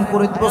নাজিল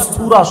করে দেব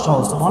সূরা সহ।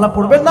 সুবহানাল্লাহ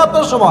পড়বেন না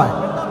আপনারা সবাই?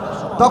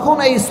 তখন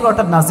এই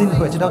সূরাটা নাজিল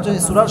হয়েছে। এটা হচ্ছে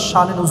এই সূরার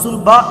শানে নুজুল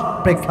বা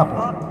প্রেক্ষাপট।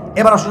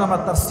 এবার আসলে আমরা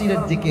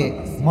তাফসীরের দিকে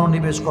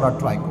মনোনিবেশ করার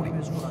ট্রাই করি।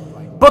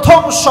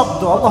 প্রথম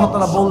শব্দ আল্লাহ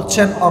তাআলা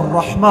বলছেন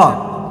আর-রহমান।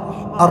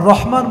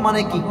 আর-রহমান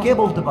মানে কি? কে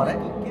বলতে পারে?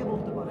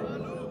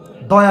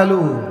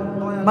 দয়ালু।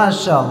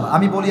 মাশাআল্লাহ।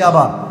 আমি বলি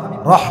আবার,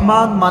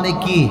 রহমান মানে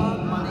কি?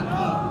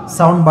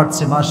 সাউন্ড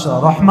বাড়ছে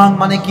মাশাআল্লাহ। রহমান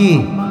মানে কি?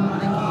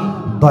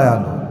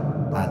 দয়ালু।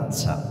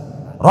 আচ্ছা,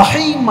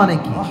 রহিম মানে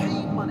কি?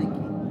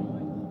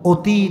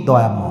 অতি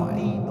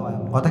দয়াময়।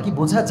 কথা কি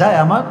বোঝা যায়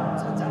আমার?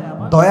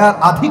 দয়ার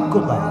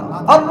আধিক্যতা।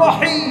 আর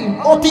রহিম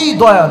অতি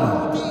দয়ালু।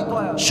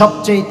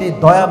 সবচেয়ে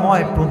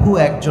দয়াময় প্রভু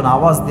একজন,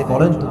 আওয়াজ দিয়ে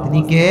বলেন তো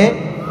তিনি কে?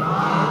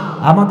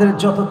 আমাদের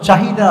যত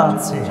চাহিদা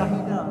আছে,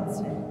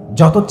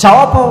 যত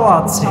চাওয়া পাওয়া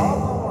আছে,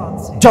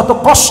 যত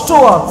কষ্ট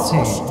আছে,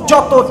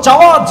 যত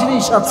চাওয়া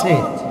জিনিস আছে,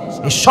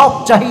 এই সব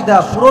চাহিদা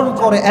পূরণ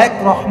করে এক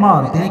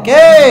রহমান। তিনি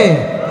কে?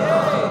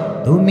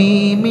 তুমি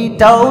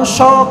মিটাও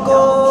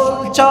সকল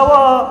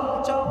চাওয়া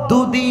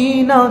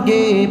দুদিন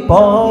আগে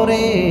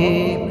পরে,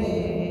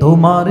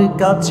 তোমার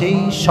কাছে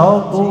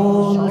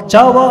সকল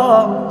চাওয়া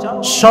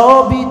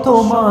সবই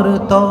তোমার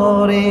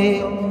তরে।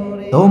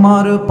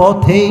 তোমার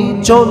পথেই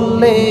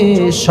চললে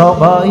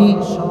সবাই,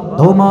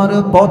 তোমার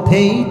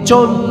পথেই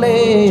চললে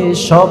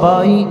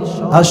সবাই,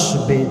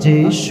 আসবে যে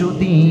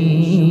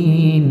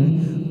সুদিন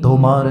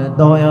তোমার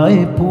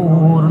দয়ায়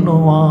পূর্ণ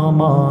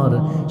আমার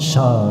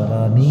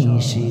সারা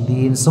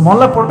নিশিদিন।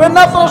 সুবহানাল্লাহ পড়বেন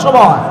না আপনারা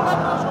সবাই?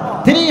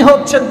 তিনি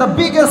হচ্ছেন the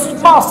biggest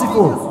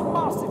merciful,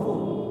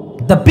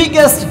 the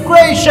biggest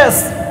gracious,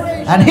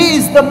 and he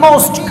is the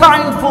most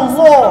kindful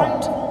Lord.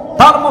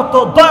 তার মতো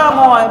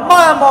দয়াময়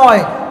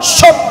মায়াময়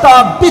সত্তা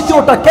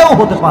দ্বিতীয়টা কেউ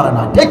হতে পারে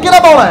না, ঠিক কিনা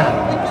বলেন?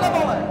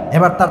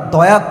 এবার তার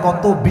দয়া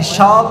কত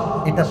বিশাল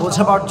এটা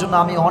বোঝাবার জন্য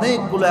আমি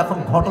অনেকগুলো এখন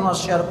ঘটনা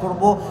শেয়ার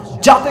করব,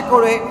 যাতে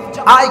করে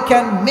I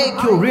can make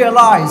you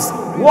realize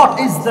what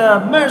is the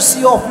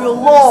mercy of your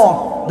Lord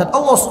that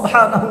Allah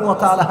subhanahu wa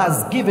ta'ala has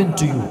given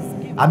to you.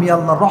 আমি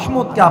আল্লাহর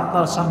রহমতকে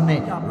আপনার সামনে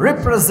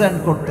রিপ্রেজেন্ট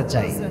করতে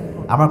চাই।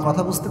 আমার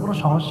কথা বুঝতে কোনো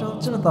সমস্যা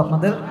হচ্ছে না তো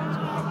আপনাদের?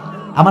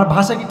 আমার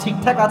ভাষা কি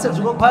ঠিকঠাক আছে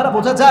যুবক ভাইরা?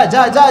 বোঝা যায়?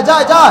 যায় যায়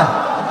যায় যায়।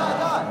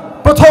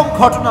 প্রথম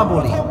ঘটনা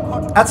বলি।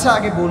 আচ্ছা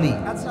আগে বলি,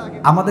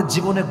 আমাদের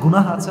জীবনে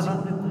গুনাহ আছে না?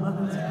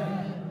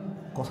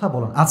 কথা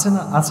বলেন, আছে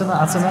না? আছে না?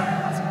 আছে না?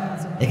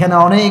 এখানে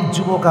অনেক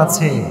যুবক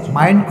আছে,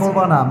 মাইন্ড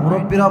করবা না,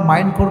 মুরব্বীরা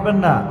মাইন্ড করবেন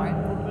না।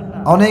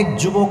 অনেক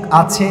যুবক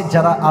আছে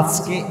যারা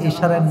আজকে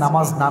ইশারের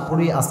নামাজ না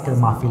পড়ে আজকের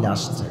মাহফিলে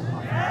আসছে।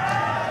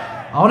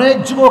 অনেক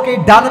যুবক এই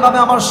ডানে বামে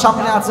আমার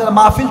সামনে আছে,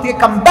 মাহফিল থেকে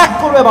কাম ব্যাক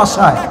করবে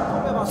বাসায়,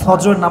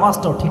 ফজরের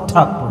নামাজটাও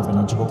ঠিকঠাক পড়বে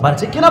না। যুবক ভাই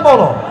ঠিক কিনা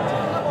বলো?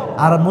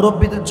 আর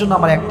মুরব্বীদের জন্য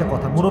আমার একটা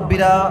কথা,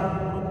 মুরব্বীরা,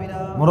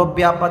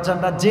 মুরব্বী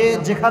আব্বাজানরা যে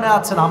যেখানে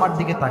আছেন আমার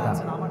দিকে তাকান।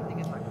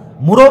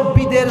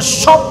 মুরব্বীদের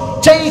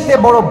সবচেয়ে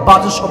বড়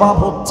বাজে স্বভাব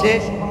হচ্ছে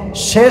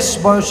শেষ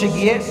বয়সে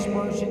গিয়ে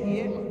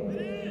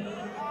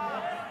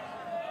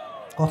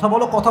কথা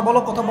বলো, কথা বলো,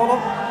 কথা বলো।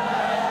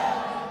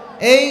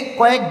 এই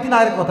কয়েকদিন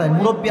আগের কথায়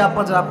মুরব্বী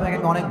আব্বাজান আপনাকে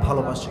অনেক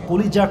ভালোবাসে,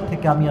 কলিজার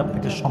থেকে আমি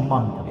আপনাকে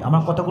সম্মান করি,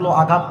 আমার কথাগুলো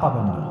আঘাত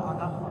পাবেন না।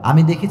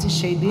 আমি দেখেছি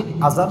সেই দিন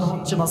আজান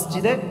হচ্ছে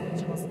মসজিদে,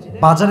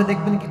 বাজারে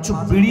দেখবেন কিছু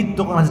বিড়ির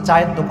দোকান আছে,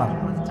 চায়ের দোকান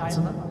আছে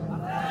না?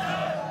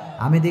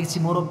 আমি দেখছি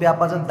মুরব্বী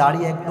আব্বাজান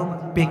দাড়ি একদম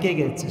পেকে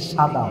গেছে,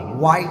 সাদা,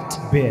 হোয়াইট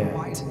বেয়ার্ড,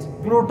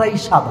 পুরোটাই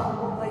সাদা,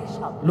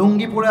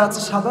 লুঙ্গি পরে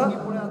আছে সাদা,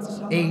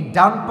 এই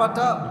ডান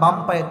পাটা বাম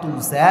পায়ে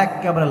তুলছে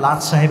একেবারে লাট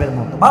সাহেবের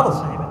মতো। ভালো,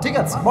 ঠিক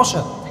আছে,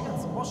 বসে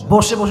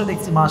বসে বসে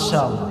দেখছি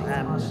মাশাআল্লাহ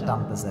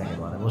টানতেছে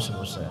একেবারে বসে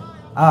বসে।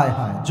 আয়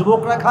হায়,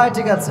 যুবকরা খায়,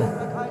 ঠিক আছে,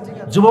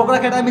 যুবকরা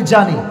খেতে আমি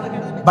জানি,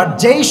 বাট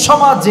যেই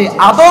সমাজে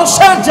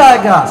আদর্শের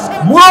জায়গা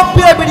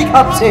মুরব্বীরা বিড়ি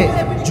খাচ্ছে,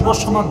 যুব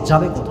সমাজ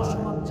যাবে কোথায়?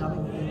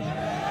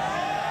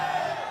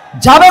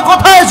 যাবে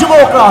কোথায়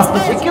যুবকরা? আসতে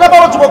ঠিক কিনা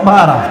বলো যুবক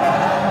ভাইরা?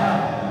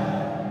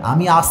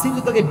 আমি আসিফ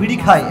তোকে বিড়ি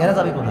খাই, এরা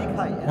যাবে কোথায়?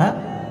 হ্যাঁ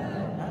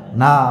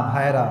না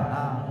ভাইরা,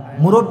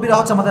 মুরব্বীরা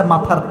হচ্ছে আমাদের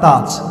মাথার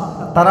তাজ,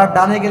 তারা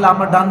ডানে গেলে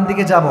আমরা ডান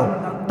দিকে যাব,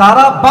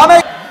 তারা বামে।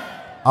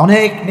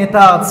 অনেক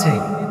নেতা আছে,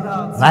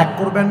 রাগ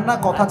করবেন না,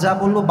 কথা যা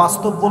বলবো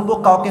বাস্তব বলবো,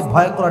 কাউকে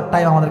ভয় করার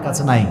টাইম আমাদের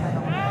কাছে নাই।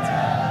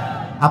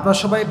 আপনারা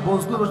সবাই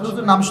বজলু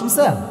বজলুর নাম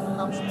শুনছেন?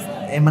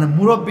 এই মানে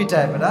মুরব্বী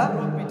টাইপেরা,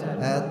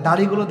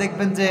 দাড়িগুলো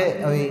দেখবেন যে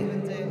ওই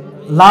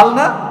লাল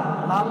না,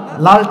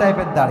 লাল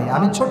টাইপের দাড়ি।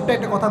 আমি ছোট্ট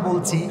একটা কথা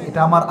বলছি, এটা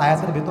আমার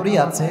আয়াতের ভেতরেই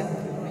আছে।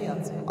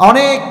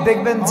 অনেক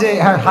দেখবেন যে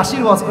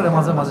হাসির ওয়াজ করে,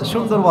 মাঝে মাঝে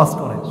সুন্দর ওয়াজ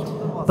করে।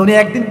 তো উনি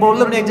একদিন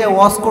বললেন উনি এক জায়গায়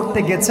ওয়াজ করতে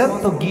গেছেন,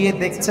 তো গিয়ে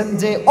দেখছেন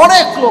যে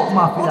অনেক লোক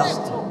মাহফিল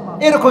আসছে,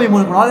 এরকমই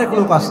মনে করেন অনেক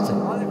লোক আসছে।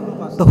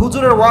 তো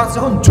হুজুরের ওয়াজ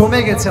যখন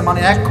জমে গেছে, মানে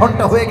 1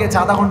 ঘন্টা হয়ে গেছে,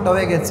 আধা ঘন্টা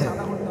হয়ে গেছে,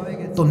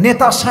 তো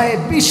নেতা সাহেব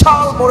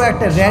বিশাল বড়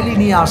একটা র্যালি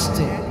নিয়ে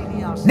আসছে।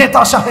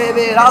 নেতা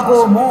সাহেবের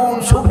আগমন,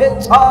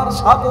 শুভেচ্ছার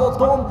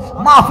স্বাগতম,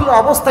 মাহফিলের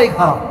অবস্থাই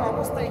খারাপ।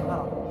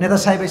 নেতা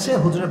সাহেব এসে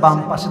হুজুরের বাম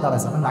পাশে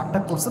দাঁড়াচ্ছে। আপনি নাকটা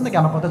করছেন নাকি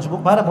আমার কথা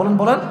যুবক ভাইরা? বলেন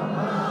বলেন।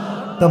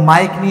 তো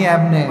মাইক নিয়ে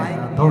এমনি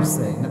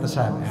ধরছে নেতা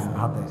সাহেব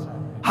হাতে,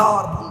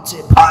 আর বলছে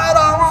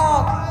ভাইরা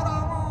আমার,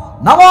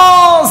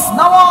 নামাজ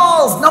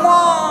নামাজ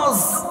নামাজ।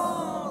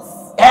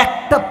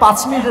 একটা 5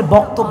 মিনিটের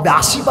বক্তব্যে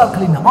 80 বার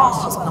খালি নামাজ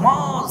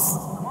নামাজ।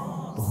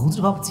 তো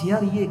হুজুর ভাবছি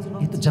यार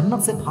ये तो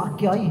जन्नत से भाग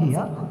के आई है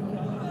यार,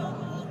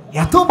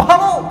 এত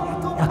ভালো,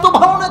 এত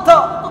ভালো নেতা।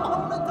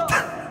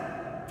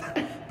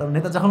 তো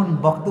নেতা যখন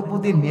বক্তব্য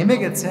দিয়ে নেমে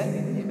গেছে,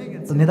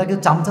 তো নেতা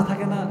কিছু চামচা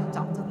থাকে না,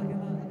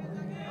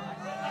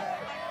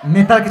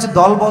 নেতার কিছু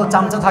দল বল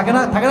চামচা থাকে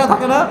না, থাকে না,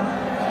 থাকে না।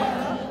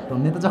 তো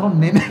নেতা যখন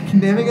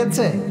নেমে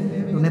গেছে,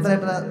 তো নেতার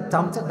একটা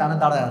চামচা ডানে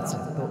দাঁড়ায় আছে,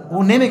 তো ও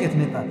নেমে গেছে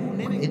নেতা,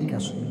 এদিকে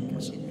আসো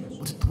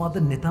বলছে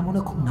তোমাদের নেতা মনে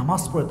খুব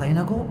নামাজ পড়ে তাই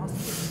না গো?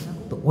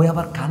 তো ওই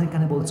আবার কানে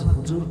কানে বলছে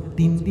হুজুর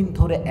 3 দিন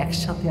ধরে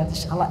একসাথে আছে,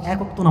 শালা এক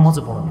ওয়াক্ত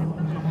নামাজও পড়ে না।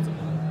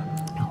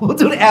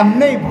 হুজুর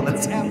এমনিই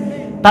বলেছে।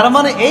 তার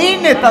মানে এই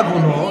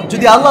নেতাগুলো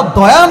যদি আল্লাহ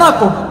দয়া না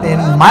করতেন,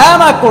 মায়া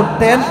না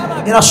করতেন,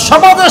 এরা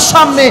সমাজের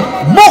সামনে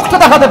মুখটা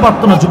দেখাতে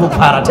পারতো না যুবক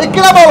ভাইরা, ঠিক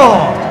কিনা বলো?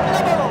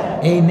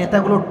 এই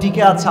নেতাগুলো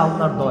টিকে আছে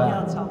আল্লাহর দয়া,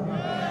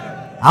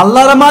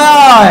 আল্লাহর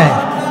মায়ায়।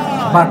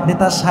 বাট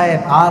নেতা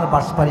সাহেব আর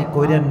বাসপারি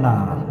কইরেন না,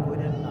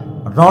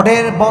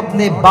 রডের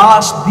বদলে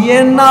বাঁশ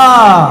দিয়েন না,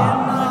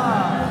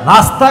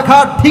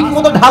 রাস্তাঘাট ঠিক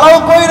মতো ঢালাও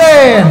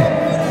কইরেন।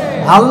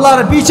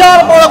 আল্লাহর বিচার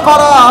বড়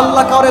করা,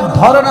 আল্লাহ কাউরে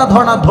ধরে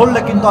না ধরলে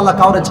কিন্তু আল্লাহ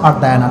কাউরে ছাড়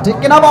দেয় না, ঠিক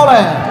কিনা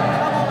বলেন?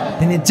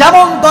 তিনি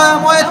যেমন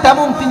দয়াময়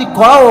তেমন তিনি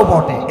করাও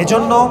বটে।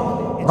 এজন্য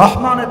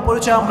রহমানের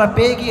পরিচয় আমরা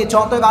পেয়ে গিয়েছি।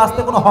 অতএব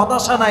আসতে কোনো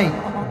হতাশা নাই,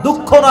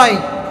 দুঃখ নাই,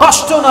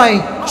 কষ্ট নাই,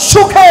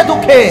 সুখে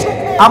দুঃখে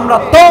আমরা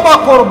তওবা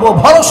করব,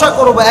 ভরসা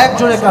করব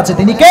একজনের কাছে,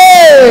 তিনি কে?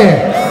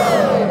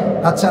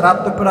 আচ্ছা, রাত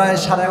তো প্রায়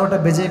 11:30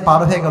 বেজে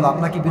পার হয়ে গেল।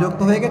 আপনারা কি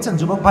বিরক্ত হয়ে গেছেন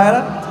যুবক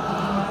ভাইয়েরা?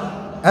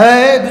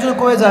 এই দুজন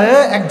কয়ে যায়,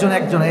 একজন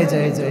এই যে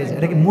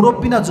এটা কি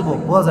মুরব্বী না যুবক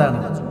বোঝা যায় না?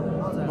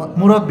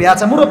 মুরব্বী,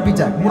 আচ্ছা মুরব্বী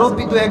যাক,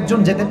 মুরব্বী তো একজন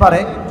যেতে পারে।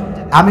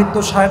 আমি তো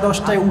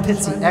 10:30টায়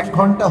উঠেছি, 1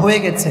 ঘন্টা হয়ে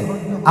গেছে,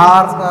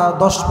 আর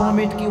 10-15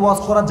 মিনিট কি ওয়াজ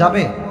করা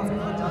যাবে?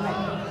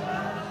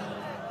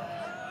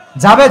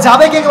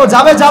 যাবে কে কেউ?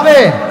 যাবে।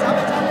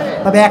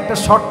 তবে একটা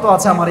শর্ত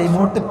আছে আমার, এই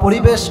মুহূর্তে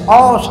পরিবেশ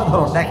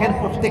অসাধারণ। দেখেন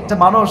প্রত্যেকটা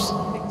মানুষ,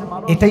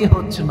 এটাই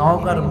হচ্ছে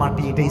নওগাঁর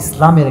মাটি, এটা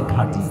ইসলামের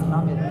ঘাঁটি।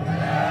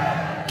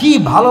 কি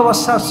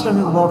ভালোবাসার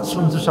সঙ্গে ওয়াজ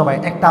শুনছে সবাই।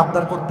 একটা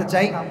আবদার করতে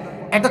চাই,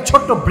 একটা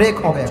ছোট্ট ব্রেক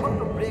হবে এখন।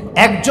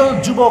 একজন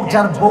যুবক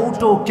যার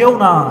বউটো কেউ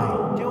নাই,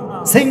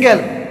 সিঙ্গেল,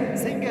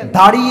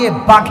 দাঁড়িয়ে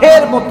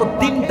বাঘের মতো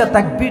 3টা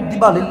তাকবীর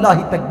দিবা,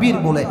 লিল্লাহি তাকবীর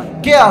বলে।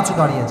 কে আছো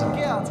দাঁড়িয়ে? যাও,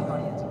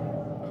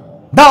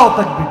 দাও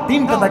তাকবীর,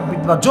 3টা তাকবীর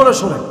দিবা জোরে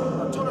সোরে।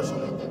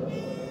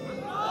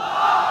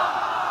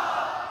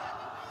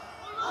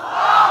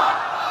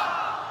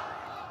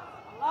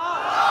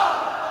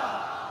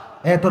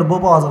 তোর বউ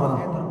পাওয়া যাবে না,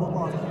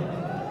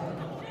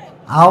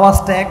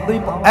 আওয়াজটা 1-2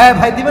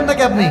 ভাই দিবেন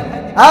নাকি আপনি?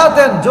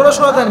 দেন, জোরে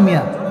সোরে দেন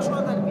মিয়া।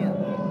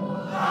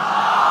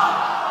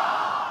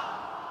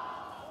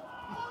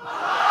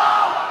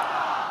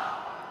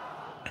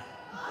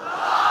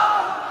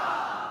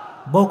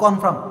 বউ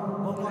কনফার্ম,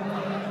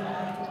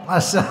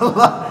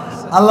 মাশাআল্লাহ,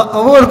 আল্লাহ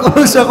কবুল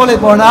করুন, সকলে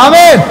পড়েন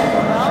আমিন।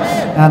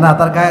 না,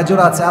 তার গায়ে জোর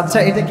আছে। আচ্ছা,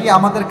 এটা কি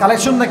আমাদের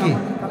কালেকশন নাকি?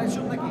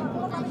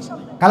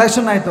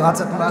 কালেকশন নাই তো?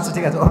 আচ্ছা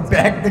ঠিক আছে, ওর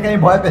ব্যাগ দেখে আমি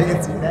ভয় পেয়ে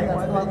গেছি।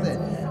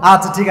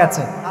 আচ্ছা ঠিক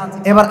আছে,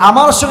 এবার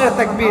আমার সঙ্গে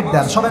তাকবীর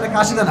দেন, সবাই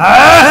কাশি দেন।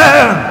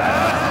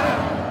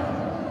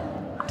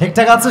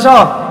 ঠিকঠাক আছে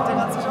সব?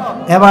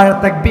 এবার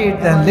তাকবীর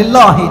দেন,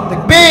 লিল্লাহি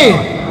তাকবীর,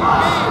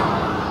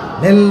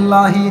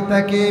 লিল্লাহি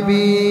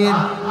তাকবীর।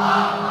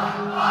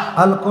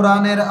 আল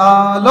কোরআনের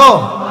আলো,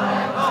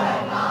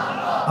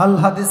 আল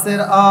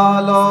হাদিসের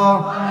আলো,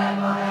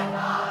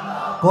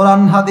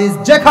 কোরআন হাদিস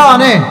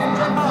যেখানে,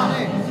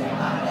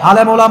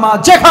 আলেম ওলামা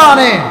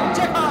যেখানে।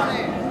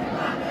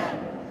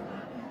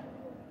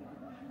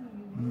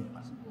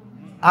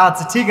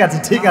 আচ্ছা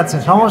ঠিক আছে,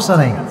 সমস্যা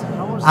নেই।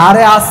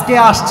 আরে আজকে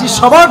আসছি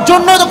সবার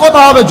জন্য তো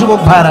কথা হবে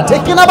যুবক ভাইরা,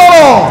 ঠিক কিনা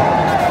বলো?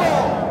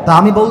 তা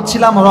আমি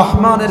বলছিলাম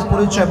রহমানের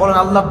পরিচয়। বলেন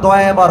আল্লাহর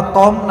দয়া এবার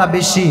কম না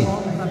বেশি?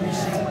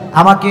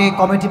 আমাকে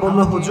কমিটি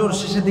বললো হুজুর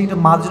শেষের দিকে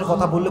মাদের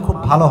কথা বললে খুব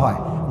ভালো হয়।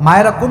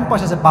 মায়েরা কোন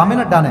পাশে আছে, বামে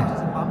না ডানে?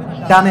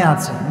 ডানে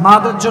আছে।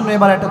 মাদের জন্য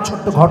এবার একটা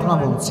ছোট্ট ঘটনা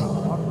বলছি।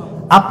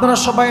 আপনারা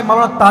সবাই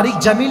মাওলানা তারিক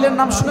জামিলের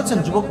নাম শুনেছেন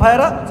যুবক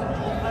ভাইয়েরা?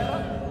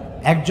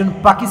 একজন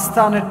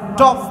পাকিস্তানের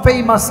টপ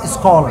ফেমাস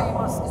স্কলার,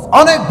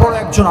 অনেক বড়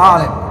একজন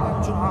আলেম।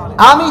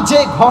 আমি যে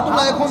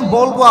ঘটনা এখন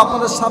বলবো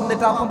আপনাদের সামনে,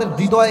 এটা আপনাদের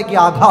হৃদয়ে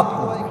গিয়ে আঘাত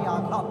করবে।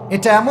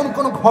 এটা এমন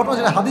কোন ঘটনা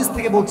যেটা হাদিস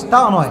থেকে বলছি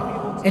তা নয়,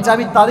 এটা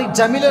আমি তারিক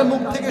জামিলের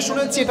মুখ থেকে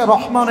শুনেছি। এটা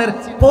রহমানের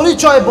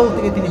পরিচয় বলতে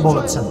গিয়ে তিনি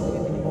বলেছেন,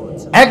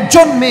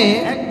 একজন মেয়ে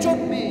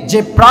যে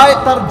প্রায়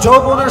তার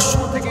যৌবনের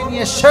শুরু থেকে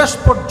নিয়ে শেষ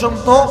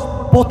পর্যন্ত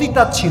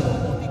পতিতা ছিল,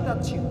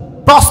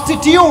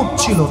 প্রস্টিটিউট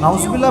ছিল।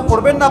 নাউজুবিল্লাহ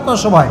পড়বেন না আপনারা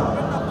সবাই?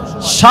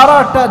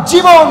 সারাটা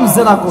জীবন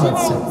জেনা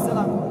করেছে।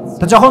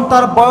 তো যখন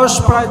তার বয়স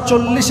প্রায়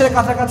 40-এর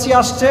কাছাকাছি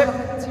আসছে,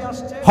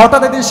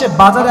 হঠাৎ একদিন সে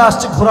বাজারে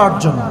আসছে ঘোরার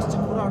জন্য।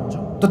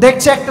 তো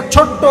দেখছে একটা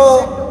ছোট্ট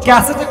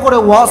ক্যাসেটে করে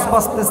ওয়াজ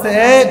বাজতেছে।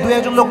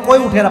 2-1 লোক কই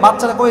উঠে, এরা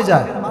বাচ্চারা কই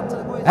যায়?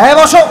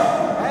 বসো।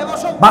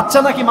 বাচ্চা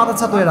নাকি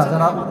মাদ্রাসা তো এরা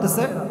যারা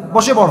উঠতেছে?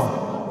 বসে পড়ো।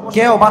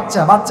 কেউ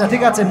বাচ্চা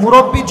ঠিক আছে,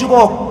 মুরব্বী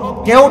যুবক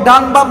কেউ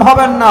ডান বাম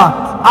হবেন না।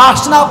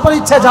 আসনা আপনার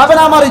ইচ্ছা, যাবেন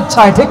আমার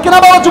ইচ্ছায়, ঠিক কিনা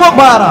বলো যুবক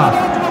ভাইরা?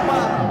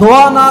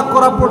 দোয়া না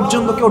করা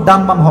পর্যন্ত কেউ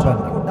ডান বাম হবেন।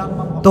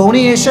 তো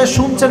উনি এসে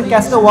শুনছেন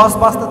ক্যাসেটে ওয়াজ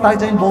বাজতে, তাই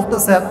জানি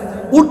বলতেছেন,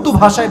 উর্দু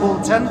ভাষায়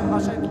বলছেন।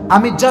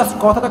 আমি জাস্ট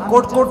কথাটা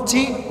কোট করছি,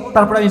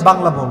 তারপরে আমি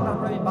বাংলা বলবো।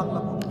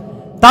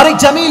 তারিক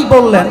জামিল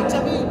বললেন,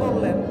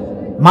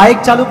 মাইক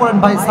চালু করেন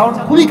ভাই, সাউন্ড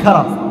খুবই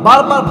খারাপ,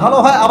 বারবার ভালো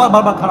হয় আবার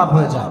বারবার খারাপ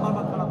হয়ে যায়।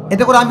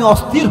 এতে করে আমি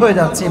অস্থির হয়ে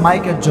যাচ্ছি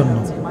মাইকের জন্য।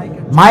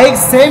 মাইক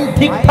সেম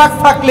ঠিকঠাক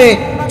থাকলে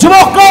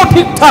যুবকরাও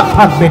ঠিকঠাক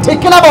থাকবে, ঠিক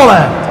কিনা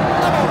বলেন?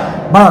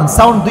 বাড়ান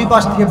সাউন্ড, দুই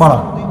পাশ থেকে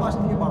বাড়ান।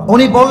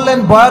 উনি বললেন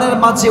বয়ানের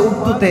মাঝে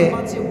উর্দুতে,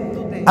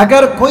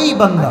 अगर कोई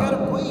बंदा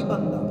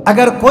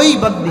अगर कोई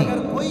बंदी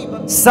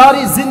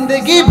सारी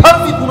जिंदगी भर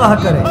भी गुनाह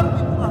करे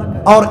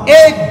और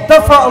एक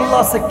दफा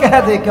अल्लाह से कह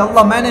दे कि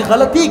अल्लाह मैंने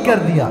गलती कर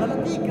दिया,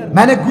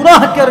 मैंने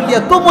गुनाह कर लिया,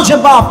 तो मुझे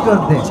माफ कर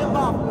दे,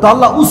 तो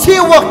अल्लाह उसी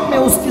वक्त में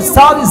उसकी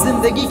सारी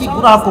जिंदगी की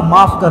गुनाह को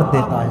माफ कर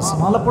देता है।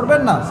 सुभान अल्लाह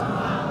पढ़বেন না?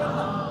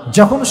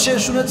 যখন সে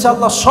শুনেছে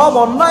আল্লাহ সব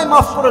অন্যায়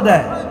মাফ করে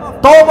দেয়,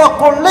 তওবা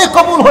করলে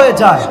কবুল হয়ে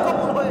যায়,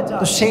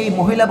 तो সেই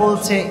মহিলা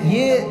বলছে,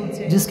 ये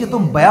जिसके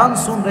तुम बयान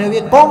सुन रहे हो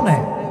ये कौन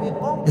है,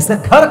 इसका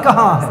घर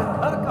कहाँ है?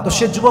 तो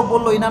সে যুবক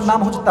বলল এনার নাম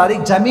হচ্ছে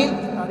তারিক জামিল,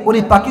 উনি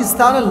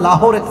পাকিস্তানের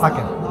লাহোরে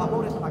থাকেন।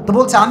 তো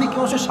বলছে আমি কি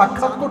ওর সাথে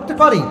সাক্ষাৎ করতে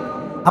পারি?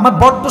 আমার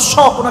বড্ড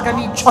শখ ওনাকে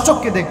আমি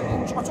সচক্ষে দেখব।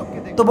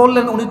 তো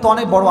বললেন উনি তো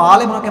অনেক বড়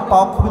আলেম, ওনাকে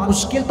পাওয়া খুবই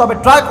মুশকিল, তবে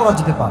ট্রাই করা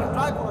যেতে পারে।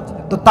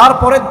 তো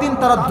তারপরের দিন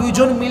তারা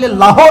দুইজন মিলে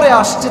লাহোরে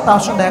আসছে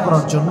তার সাথে দেখা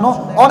করার জন্য,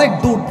 অনেক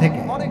দূর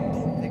থেকে।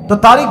 তো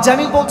তারিক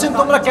জামিল বলছেন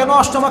তোমরা কেন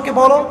আসছো আমাকে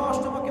বলো।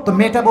 তো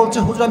মেয়েটা বলছে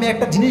হুজুর আমি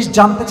একটা জিনিস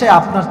জানতে চাই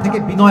আপনার থেকে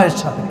বিনয়ের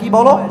সাথে। কি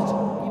বলো?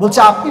 বলছে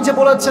আপনি যে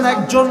বলেছেন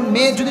একজন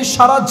মেয়ে যদি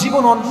সারা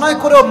জীবন অন্যায়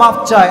করেও মাফ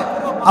চায়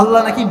আল্লাহ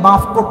নাকি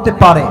মাফ করতে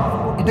পারে,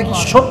 এটা কি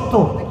সত্য?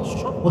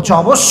 বলছে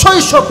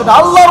অবশ্যই সত্য, এটা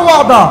আল্লাহর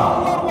ওয়াদা,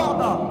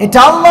 এটা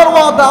আল্লাহর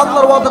ওয়াদা,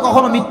 আল্লাহর ওয়াদা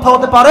কখনো মিথ্যা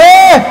হতে পারে?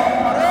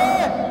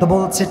 তো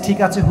বলছে ঠিক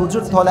আছে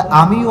হুজুর, তাহলে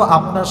আমিও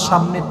আপনার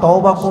সামনে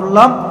তওবা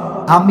করলাম,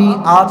 আমি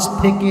আজ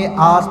থেকে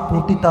আর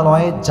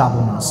পতিতালয়ে যাব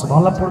না।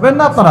 সুবহানাল্লাহ পড়বেন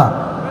না আপনারা?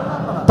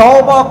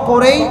 তওবা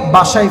করেই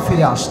বাসায়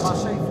ফিরে আসছে।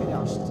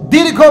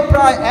 দীর্ঘ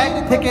প্রায় 1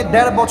 থেকে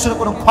 1.5 বছর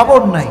কোনো খবর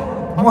নাই,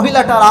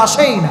 মহিলাটা আর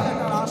আসেই না।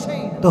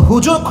 তো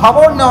হুজুর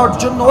খবর নেওয়ার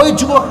জন্য ওই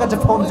যুবকের কাছে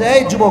ফোন দেয়,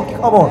 এই যুবক কি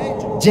খবর,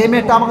 যে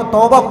মেয়েটা আমাকে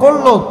তওবা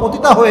করলো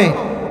পতিতা হয়ে,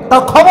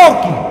 তার খবর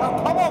কি?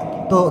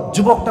 তো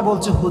যুবকটা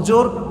বলছে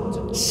হুজুর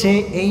সে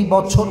এই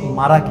বছর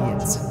মারা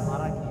গিয়েছে।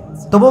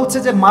 তো বলছে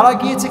যে মারা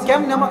গিয়েছে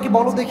কেমনে আমাকে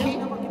বলো দেখি।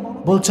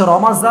 বলছে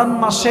রমাজান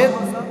মাসের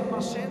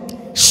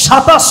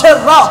 27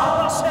 রাত,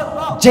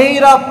 যেই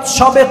রাত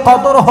সবে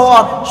কদর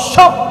হওয়ার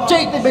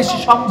সবচেয়ে বেশি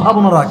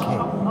সম্ভাবনা রাখে,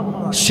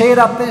 সেই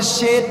রাতে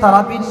সে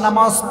তারাবির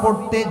নামাজ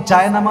পড়তে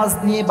জায়নামাজ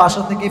নিয়ে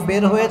বাসা থেকে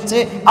বের হয়েছে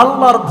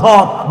আল্লাহর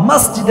ঘর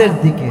মসজিদের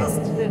দিকে।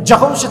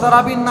 যখন সে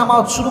তারাবির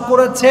নামাজ শুরু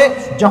করেছে,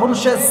 যখন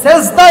সে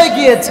সেজদায়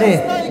গিয়েছে,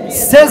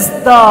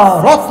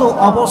 সেজদারত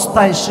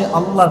অবস্থায় সে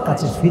আল্লাহর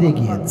কাছে ফিরে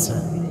গিয়েছে।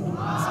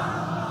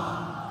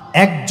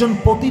 একজন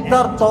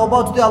পতিতার তওবা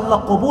যদি আল্লাহ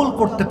কবুল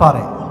করতে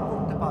পারে,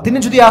 তিনি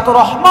যদি এত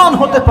রহমান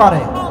হতে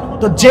পারে,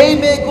 তো যেই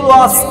মেয়েগুলো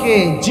আজকে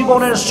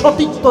জীবনের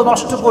সতীত্ব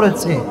নষ্ট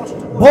করেছে,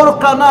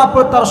 বোরকা না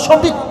পরে তার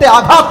সতীত্বে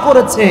আঘাত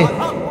করেছে,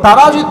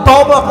 তারা যদি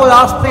তওবা করে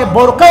আজ থেকে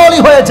বোরকাওয়ালি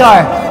হয়ে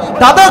যায়,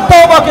 তাদের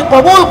তওবাকে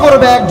কবুল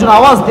করবে একজন।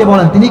 আওয়াজ দিয়ে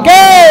বলেন তিনি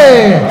কে?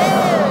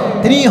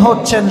 তিনি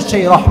হচ্ছেন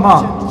সেই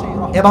রহমান।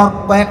 এবার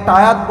কয়েকটা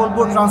আয়াত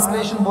বলবো,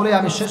 ট্রান্সলেশন বলে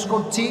আমি শেষ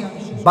করছি।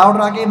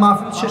 12টার আগে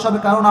মাহফিল শেষ হবে,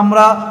 কারণ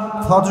আমরা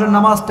ফজরের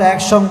নামাজটা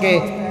একসঙ্গে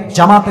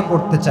জামাতে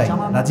পড়তে চাই।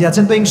 রাজি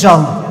আছেন তো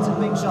ইনশাআল্লাহ?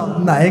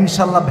 না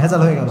ইনশাআল্লাহ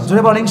ভেজাল হয়ে গেল,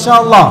 জোরে বলেন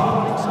ইনশাআল্লাহ।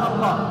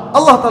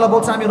 আল্লাহ তাআলা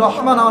বলছেন আমি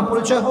রহমান, আমার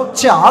পরিচয়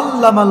হচ্ছে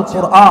আল্লামাল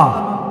কোরআন।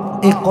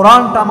 এই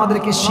কোরআনটা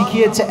আমাদেরকে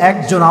শিখিয়েছে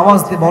একজন। আওয়াজ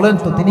দিয়ে বলেন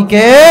তো তিনি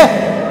কে?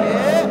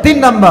 3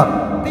 নাম্বার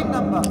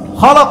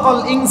খলাকাল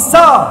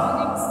ইনসান।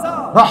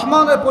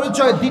 রহমানের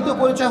পরিচয়, দ্বিতীয়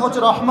পরিচয় হচ্ছে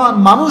রহমান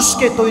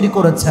মানুষকে তৈরি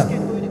করেছেন।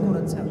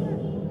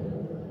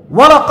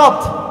 ওয়ালাকাত,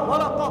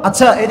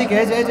 আচ্ছা এদিকে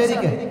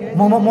এদিকে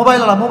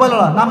মোবাইল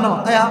নাম নাও,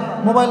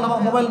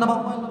 মোবাইল নাও,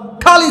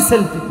 খালি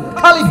সেলফি,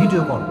 খালি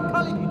ভিডিও কল।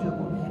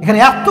 এখানে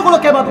এতগুলো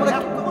ক্যামেরা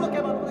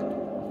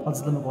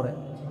করে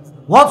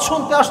ওয়াজ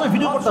শুনতে আসলে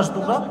ভিডিও করতে আসতো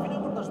তোমরা?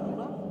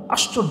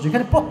 আশ্চর্য,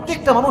 এখানে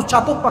প্রত্যেকটা মানুষ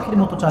চাতক পাখির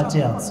মতো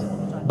চেয়ে আছে।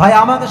 ভাই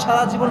আমাকে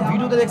সারা জীবন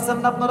ভিডিওতে দেখছেন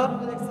না আপনারা,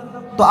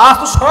 তো আজ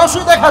তো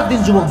সরাসরি দেখার দিন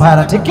যুবক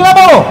ভাইরা, ঠিক কিনা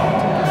বলো?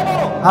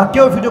 আর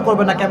কেউ ভিডিও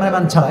করবে না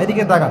ক্যামেরাম্যান ছাড়া।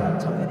 এদিকে তাকান,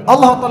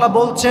 আল্লাহ তাআলা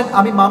বলছেন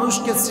আমি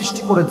মানুষকে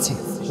সৃষ্টি করেছি,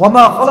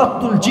 ওয়ামা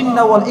খালাকতুল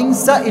জিন্না ওয়াল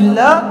ইনসা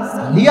ইল্লা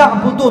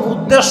লিয়াবুদুন।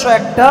 উদ্দেশ্য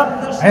একটা,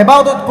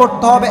 ইবাদত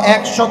করতে হবে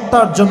এক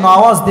সত্তার জন্য।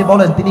 আওয়াজ দিয়ে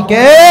বলেন তিনি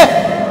কে?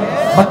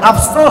 বাট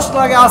আফসোস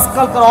লাগে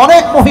আজকালকার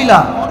অনেক মহিলা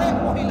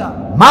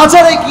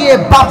মাজারে গিয়ে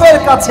বাপের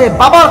কাছে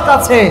বাবার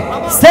কাছে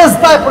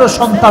সেজদায় পড়ে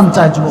সন্তান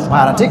চায়। যুবক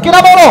ভাইরা ঠিক কিনা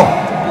বলো?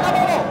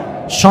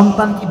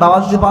 সন্তান কি বাবা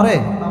দিতে পারে?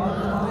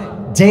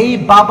 যেই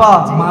বাবা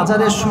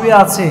মাজারে শুয়ে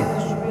আছে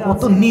ও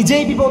তো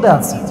নিজেই বিপদে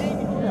আছে,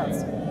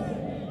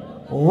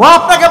 ও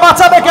আপনাকে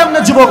বাঁচাবে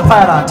কেমনে যুবক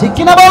ভাইরা, ঠিক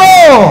কিনা বলো?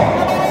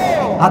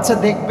 আচ্ছা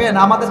দেখবেন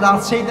আমাদের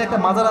রাজশাহীতে একটা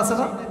মাজার আছে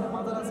না,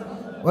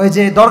 ওই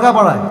যে দরগা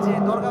পাড়ায়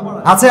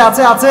আছে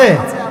আছে আছে।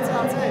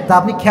 তা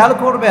আপনি খেয়াল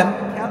করবেন,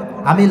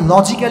 আমি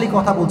লজিক্যালি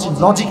কথা বলছি,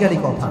 লজিক্যালি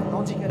কথা।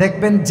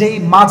 দেখবেন যেই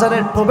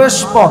মাজারের প্রবেশ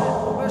পথ,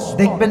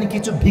 দেখবেন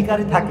কিছু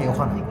ভিখারি থাকে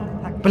ওখানে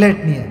প্লেট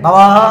নিয়ে,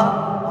 বাবা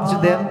কিছু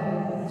দেন।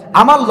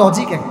 আমার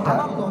লজিক একটা,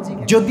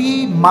 যদি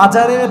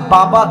মাজারের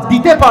বাবা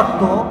দিতে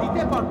পারতো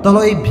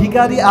তাহলে এই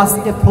ভিখারি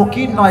আজকে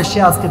ফকির নয়, সে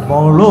আজকে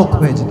বড়লোক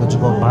হয়ে যেত।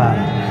 যুবক ভাই,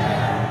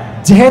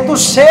 যেহেতু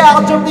সে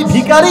আজ যদি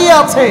ভিখারি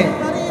আছে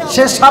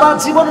সে সারা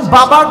জীবন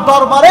বাবার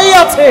দরবারেই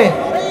আছে।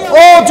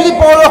 ও যদি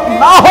বড়লোক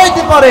না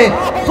হইতে পারে,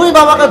 তুমি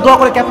বাবাকে দোয়া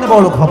করে কেমনে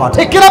বড়লোক হবা?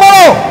 ঠিক কিনা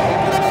বলো?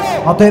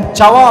 অতএব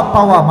চাওয়া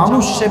পাওয়া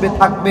মানুষ সেবে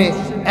থাকবে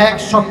এক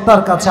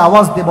সত্তার কাছে।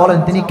 আওয়াজ দিয়ে বলেন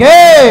তিনি কে?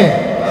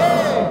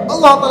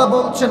 আল্লাহ তাআলা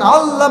বলছেন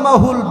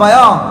আল্লামাহুল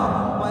বায়ান।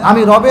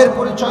 আমি রবের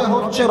পরিচয়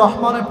হচ্ছে,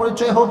 রহমানের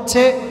পরিচয়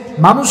হচ্ছে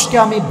মানুষকে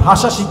আমি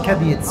ভাষা শিক্ষা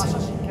দিয়েছি।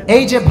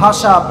 এই যে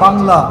ভাষা,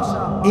 বাংলা,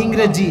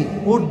 ইংরেজি,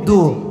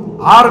 উর্দু,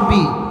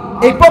 আরবি,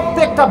 এই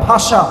প্রত্যেকটা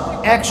ভাষা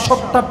এক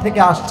সত্তার থেকে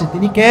আসছে।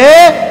 তিনি কে?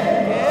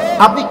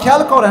 আপনি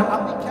খেয়াল করেন,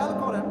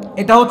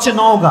 এটা হচ্ছে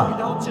নওগাঁ,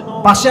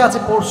 পাশে আছে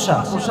পোরশা।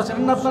 পোরশা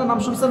চেনেন না আপনারা? নাম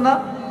শুনছেন না?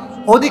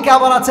 ওদিকে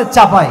আবার আছে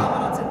চাপাই,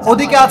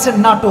 ওদিকে আছে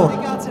নাটোর।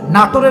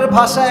 নাটোরের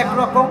ভাষা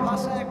একরকম,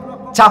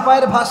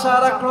 চাপাইয়ের ভাষা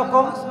আর এক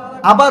রকম,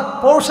 আবার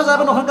পোরশা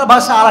যাবেন ওখানকার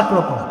ভাষা আর এক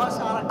রকম,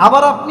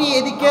 আবার আপনি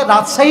এদিকে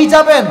রাজশাহী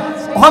যাবেন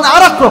ওখানে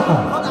আর এক রকম।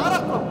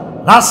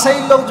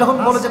 রাজশাহীর লোক যখন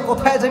বলে যে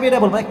কোথায় যাবি, এটা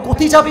বলবে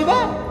কোথি যাবি বে,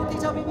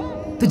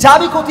 তুই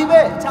যাবি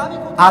কোথিবে।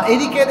 আর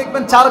এদিকে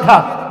দেখবেন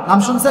চারঘাট, নাম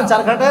শুনছেন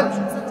চারঘাটের?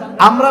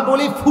 আমরা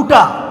বলি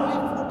ফুটা,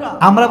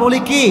 আমরা বলি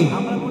কি?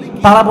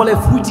 তারা বলে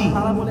ফুটি,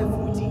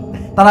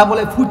 তারা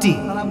বলে ফুটি।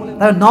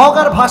 তবে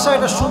নওগাঁর ভাষায়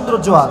একটা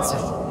সৌন্দর্য আছে।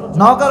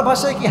 নওগাঁর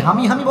ভাষায় কি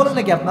হামি হামি বলেন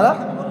নাকি আপনারা?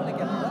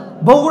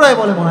 বগুড়ায়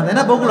বলে মনে হয়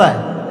না?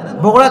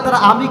 বগুড়ায় তারা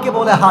আমিকে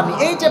বলে হামি।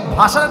 এই যে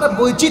ভাষার একটা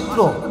বৈচিত্র্য,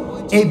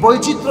 এই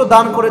বৈচিত্র্য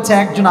দান করেছে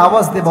একজন।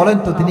 আওয়াজ দিয়ে বলেন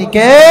তো তিনি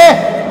কে?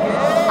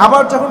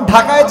 আবার যখন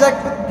ঢাকায়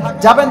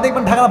যাবেন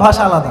দেখবেন ঢাকার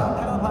ভাষা আলাদা,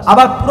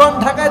 আবার পুরান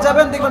ঢাকায়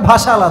যাবেন দেখবেন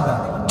ভাষা আলাদা,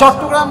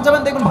 চট্টগ্রাম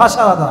যাবেন দেখবেন ভাষা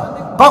আলাদা,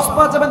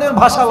 কক্সবাজার যাবেন দেখবেন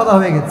ভাষা আলাদা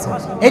হয়ে গেছে।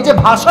 এই যে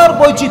ভাষার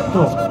বৈচিত্র্য,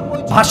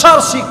 ভাষার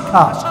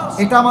শিক্ষা,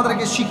 এটা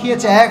আমাদেরকে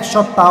শিখিয়েছে এক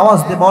সত্তা। আওয়াজ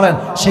দিয়ে বলেন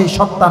সেই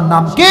সত্তার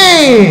নাম কি?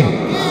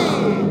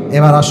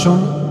 এবার আসুন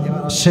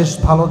শেষ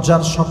ভালো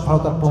যার সব ভালো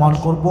তার প্রমাণ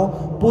করব।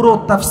 পুরো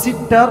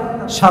তাফসীরটার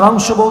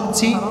সারাংশ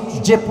বলছি।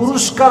 যে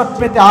পুরস্কার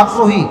পেতে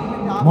আগ্রহী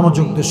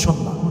মনোযোগ দিয়ে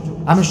শুনলাম।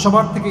 আমি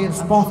সবার থেকে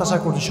রেসপন্স আশা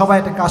করছি। সবাই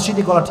একটা কাশি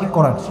দিয়ে গলা ঠিক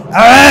করেন,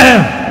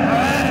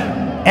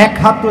 এক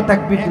হাত করে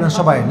তাকবীর দিলেন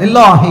সবাই,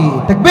 লিল্লাহি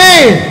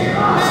তাকবীর।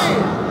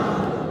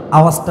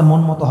 আওয়াজটা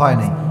মন মতো হয়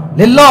নাই,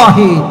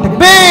 লিল্লাহি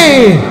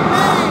তাকবীর।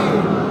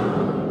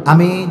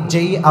 আমি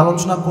যেই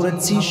আলোচনা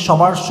করেছি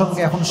সবার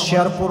সঙ্গে এখন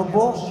শেয়ার করব,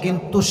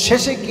 কিন্তু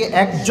শেষে গিয়ে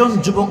একজন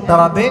যুবক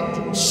দাঁড়াবে,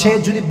 সে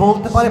যদি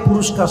বলতে পারে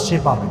পুরস্কার সে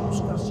পাবে।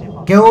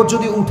 কেউ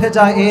যদি উঠে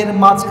যায়, এর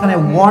মাঝখানে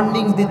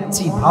ওয়ার্নিং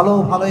দিচ্ছি,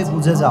 ভালোই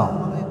বুঝে যাও।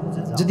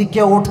 যদি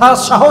কেউ ওঠার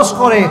সাহস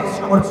করে,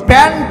 ওর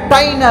প্যান্ট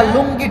টাইনা,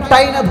 লুঙ্গি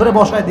টাইনা ধরে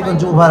বসায় দিবেন।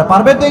 যুবক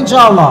পারবেন তো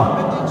ইনশাআল্লাহ?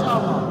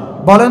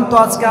 বলেন তো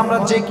আজকে আমরা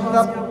যে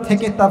কিতাব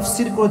থেকে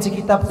তাফসীর করেছি,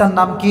 কিতাবটার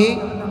নাম কি?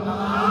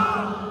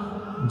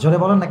 জোরে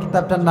বলেন না,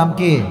 কিতাবটার নাম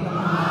কি?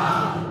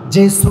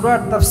 যে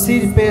সূরার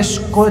তাফসীর পেশ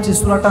করেছি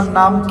সূরাটার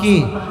নাম কি?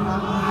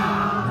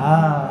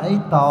 হ্যাঁ, এই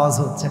তো আওয়াজ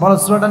হচ্ছে। বলো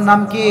সূরাটার নাম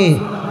কি?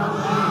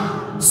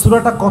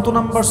 সূরাটা কত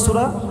নম্বর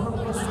সূরা?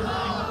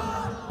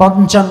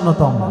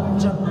 55তম।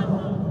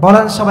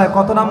 বলেন সবাই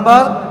কত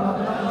নাম্বার?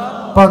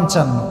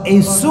 55। এই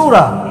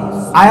সূরা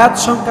আয়াত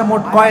সংখ্যা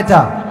মোট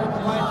কয়টা?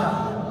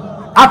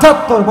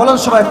 78। বলেন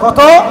সবাই কত?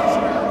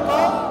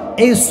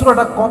 এই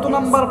সূরাটা কত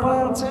নাম্বার পারা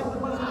আছে?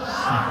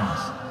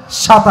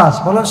 27।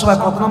 বলেন সবাই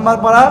কত নাম্বার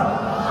পারা?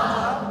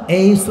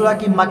 এই সূরা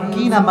কি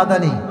মাক্কি না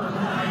মাদানী?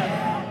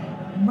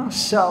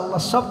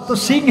 মাশাআল্লাহ, সব তো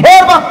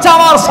সিংহের বাচ্চা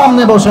আমার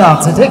সামনে বসে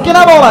আছে, ঠিক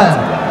কিনা বলেন?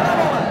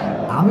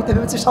 আমি তো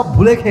ভেবেছি সব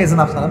ভুলে খেয়েছেন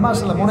আপনারা।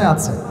 মাশাআল্লাহ, মনে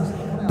আছে।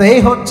 তো এই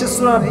হচ্ছে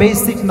সূরার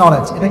বেসিক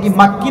নলেজ। এটা কি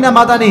মাক্কি না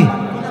মাদানী?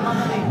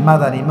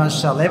 মাদানী।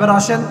 মাশাআল্লাহ। এবার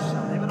আসেন,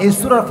 এই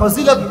সূরার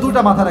ফজিলত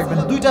দুইটা মাথা রাখবেন।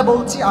 দুইটা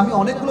বলছি, আমি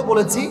অনেকগুলো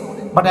বলেছি,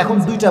 বাট এখন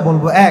দুইটা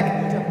বলবো। এক,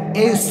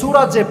 এই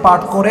সূরা যে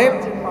পাঠ করে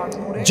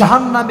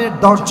জাহান্নামের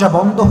দরজা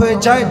বন্ধ হয়ে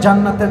যায়,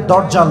 জান্নাতের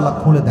দরজা আল্লাহ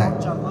খুলে দেয়।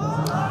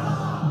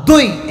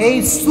 দুই, এই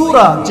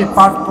সূরা যে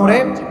পাঠ করে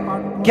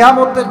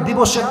কিয়ামতের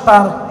দিবসে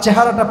তার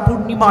চেহারাটা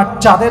পূর্ণিমার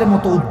চাঁদের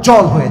মতো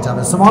উজ্জ্বল হয়ে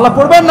যাবে। সুবহানাল্লাহ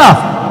পড়বেন না?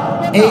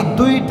 এই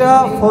দুইটা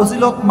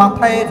ফজিলত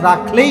মাথায়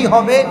রাখলেই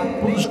হবে,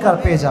 পুরস্কার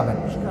পেয়ে যাবেন।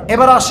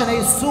 এবার আসেন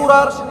এই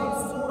সূরার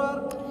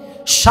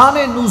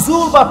শানে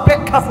নুজুল বা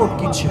প্রেক্ষাপট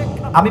কি ছিল।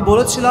 আমি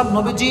বলেছিলাম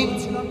নবীজি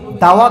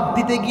দাওয়াত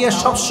দিতে গিয়ে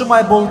সব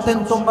সময় বলতেন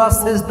তোমরা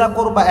সিজদা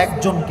করবা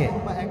একজনকে।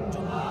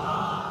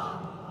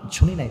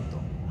 শুনি নাই তো?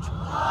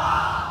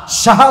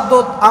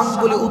 শাহাদত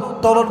আঙ্গুলি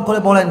উত্তোলন করে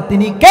বলেন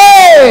তিনি কে?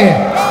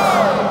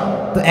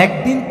 তো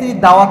একদিন তিনি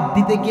দাওয়াত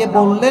দিতে গিয়ে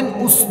বললেন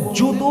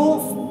উসজুদু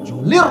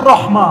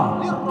লিররহমান।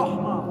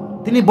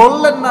 তিনি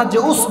বললেন না যে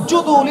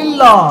উসজুদু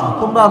লিল্লাহ,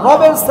 তোমরা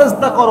রবের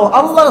সিজদা করো,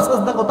 আল্লাহর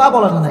সিজদা করো, তা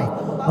বলেন নাই,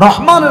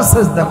 রহমানের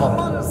সিজদা করো।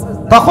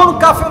 তখন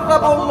কাফেররা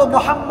বলল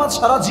মুহাম্মদ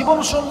সারা জীবন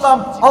শুনলাম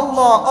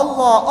আল্লাহ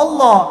আল্লাহ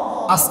আল্লাহ,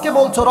 আজকে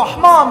বলছো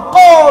রহমান।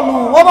 ক্বালু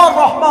ওয়া মা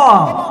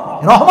রহমান,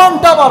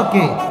 রহমানটা আবার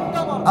কে?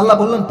 আল্লাহ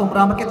বললেন তোমরা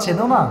আমাকে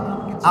চেনো না,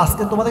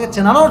 আজকে তোমাদেরকে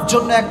চেনানোর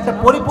জন্য একটা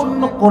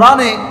পরিপূর্ণ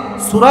কোরআনে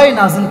সূরাই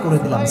নাজিল করে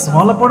দিলাম।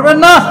 সুবহানাল্লাহ পড়বেন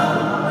না?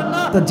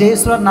 তো যে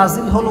সূরা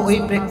নাজিল হলো ওই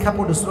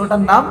প্রেক্ষাপটে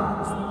সূরাটার নাম,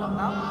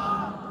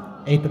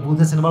 এই তো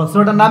বুঝেছেন, বলো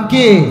সূরাটার নাম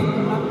কি?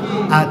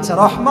 আচ্ছা,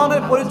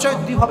 রহমানের পরিচয়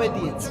দুইভাবে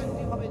দিয়েছে।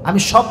 আমি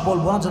সব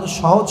বলবো না, যত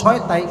সহজ হয়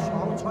তাই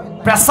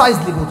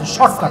প্রেসাইজলি বলছি,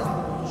 শর্টকাট।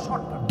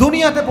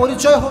 দুনিয়াতে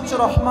পরিচয় হচ্ছে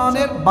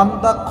রহমানের,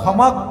 বান্দা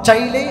ক্ষমা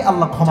চাইলেই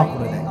আল্লাহ ক্ষমা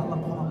করে দেয়।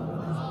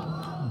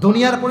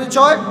 দুনিয়ার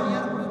পরিচয়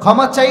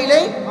ক্ষমা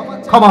চাইলেই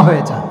ক্ষমা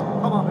হয়ে যায়।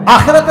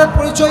 আখিরাতের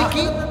পরিচয়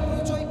কি?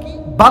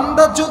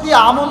 বান্দা যদি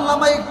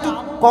আমলনামায় একটু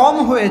কম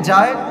হয়ে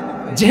যায়,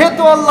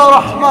 যেহেতু আল্লাহ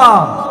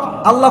রহমান,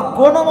 আল্লাহ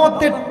কোন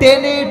মতে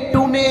টেনে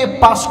টুনে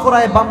পাশ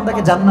করায়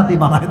বান্দাকে জান্নাতি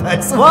বানায় দেয়।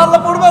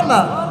 সুবহানাল্লাহ পড়বেন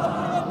না?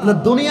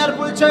 দুনিয়ার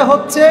পরিচয়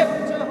হচ্ছে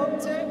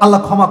আল্লাহ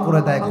ক্ষমা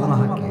করে দেয়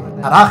গুনাহকে,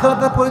 আর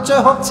আখিরাতের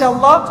পরিচয় হচ্ছে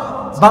আল্লাহ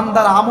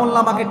বান্দার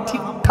আমলনামাকে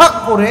ঠিকঠাক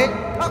করে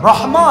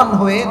রহমান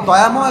হয়ে,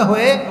 দয়াময়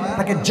হয়ে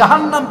তাকে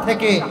জাহান্নাম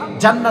থেকে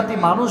জান্নাতি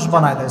মানুষ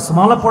বানায় দেয়।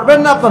 সুবহানাল্লাহ পড়বেন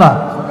না আপনারা?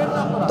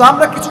 তো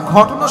আমরা কিছু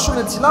ঘটনা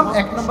শুনেছিলাম।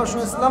 এক নম্বর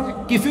শুনেছিলাম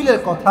কিফিলের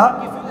কথা।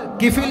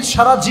 কিফিল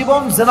সারা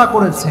জীবন জিনা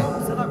করেছে,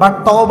 বাট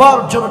তওবার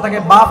জন্য তাকে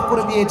মাফ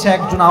করে দিয়েছে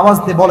একজন। আওয়াজ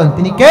দিয়ে বলেন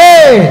তিনি কে?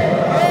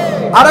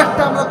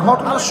 আরেকটা আমরা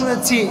ঘটনা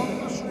শুনেছি,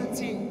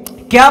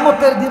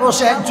 কিয়ামতের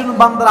দিবসে একজন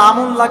বান্দার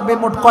আমল লাগবে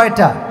মোট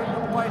কয়টা?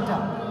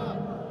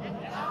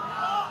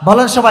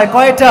 বলেন সবাই,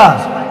 কয়টা?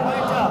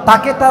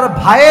 তাকে তার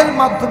ভাইয়ের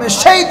মাধ্যমে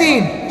সেই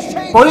দিন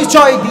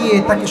পরিচয় দিয়ে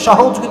তাকে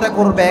সহযোগিতা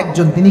করবে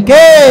একজন, তিনি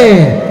কে?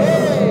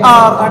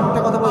 আর একটা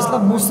কথা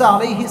বলছিলাম, মুসা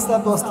আলাইহিস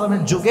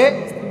সালামের যুগে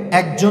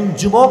একজন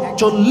যুবক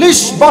 40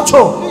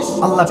 বছর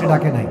আল্লাহকে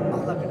ডাকে নাই।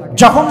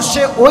 যখন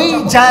সে ওই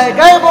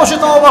জায়গায় বসে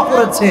তওবা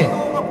করেছে,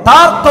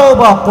 তার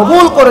তওবা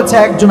কবুল করেছে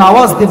একজন।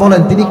 আওয়াজ দিয়ে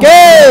বলেন তিনি কে?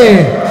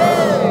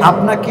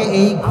 আপনাকে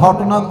এই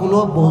ঘটনাগুলো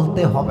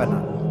বলতে হবে না।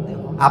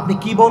 আপনি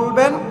কি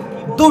বলবেন?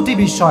 দুটি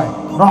বিষয়।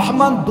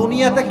 রহমান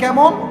দুনিয়াতে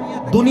কেমন?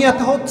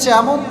 দুনিয়াতে হচ্ছে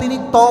এমন, তিনি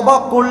তওবা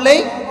করলেই,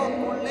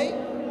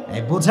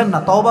 বুঝেন না,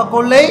 তওবা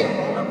করলেই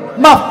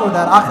মাফ করে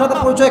দেয়। আখিরাতের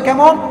পরিচয়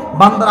কেমন?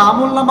 বান্দার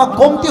আমলনামা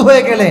কমতি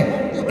হয়ে গেলে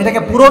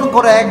এটাকে পূরণ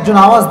করে একজন।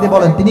 আওয়াজ দিয়ে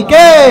বলেন তিনি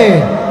কে?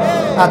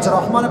 আচ্ছা,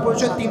 রহমানের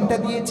পরিচয় তিনটা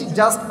দিয়েছি,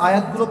 জাস্ট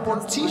আয়াতগুলো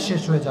পড়ছি,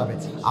 শেষ হয়ে যাবে।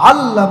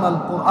 আল্লামাল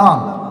কোরআন,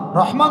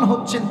 রহমান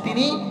হচ্ছেন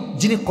তিনি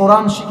যিনি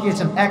কোরআন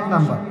শিখিয়েছেন। এক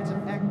নাম্বার।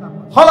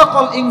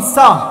 খলাকাল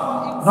ইনসান,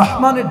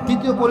 রহমানের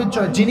দ্বিতীয়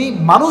পরিচয় যিনি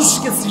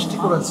মানুষকে সৃষ্টি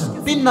করেছেন।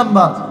 তিন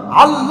নাম্বার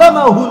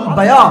আল্লামাহুল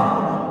বায়ান,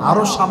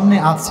 আরো সামনে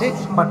আছে,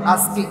 বাট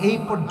আজকে এই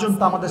পর্যন্ত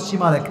আমাদের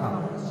সীমারেখা।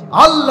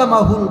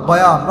 আল্লামাহুল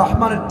বায়ান,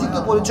 রহমানের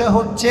তৃতীয় পরিচয়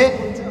হচ্ছে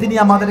তিনি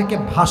আমাদেরকে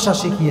ভাষা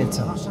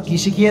শিখিয়েছেন। কি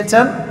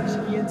শিখিয়েছেন?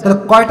 তাহলে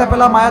কয়টা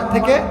পেলাম আয়াত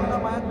থেকে?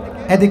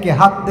 এদিকে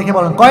হাত দেখে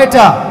বলেন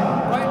কয়টা?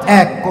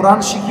 এক, কোরআন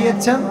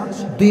শিখিয়েছেন।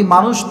 দুই,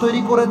 মানুষ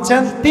তৈরি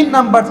করেছেন। তিন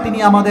নাম্বার, তিনি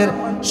আমাদের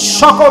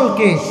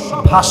সকলকে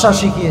ভাষা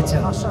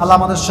শিখিয়েছেন। আল্লাহ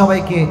আমাদের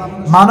সবাইকে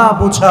মানা,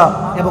 বোঝা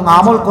এবং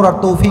আমল করার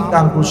তৌফিক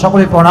দান করুন।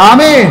 সকলে পড়া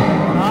আমিন।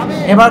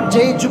 এবার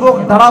যেই যুবক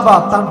দাঁড়াবা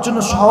তার জন্য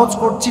সহজ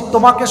করছি,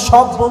 তোমাকে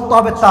সব বলতে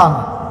হবে তা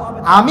না।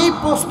 আমি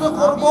প্রশ্ন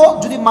করব,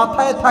 যদি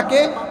মাথায় থাকে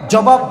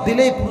জবাব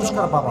দিলেই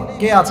পুরস্কার পাবা।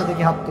 কে আছে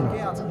দেখি হাত তুলো।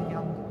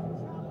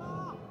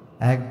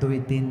 1 2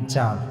 3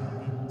 4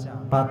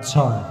 5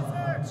 6,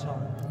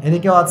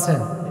 এদিকেও আছে।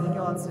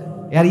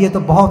 यार ये तो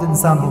बहुत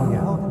इंसान हो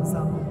गया।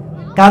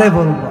 কারে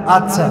বলবো?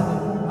 আচ্ছা,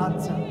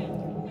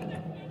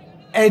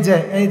 এই যে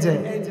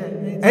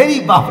এই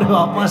বাপরে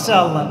বাপ,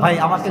 মাশাআল্লাহ ভাই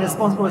আমাকে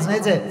রেসপন্স করেছেন।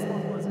 এই যে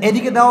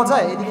এদিকে দেওয়া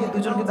যায়, এদিকে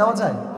দুজনকে দেওয়া যায়।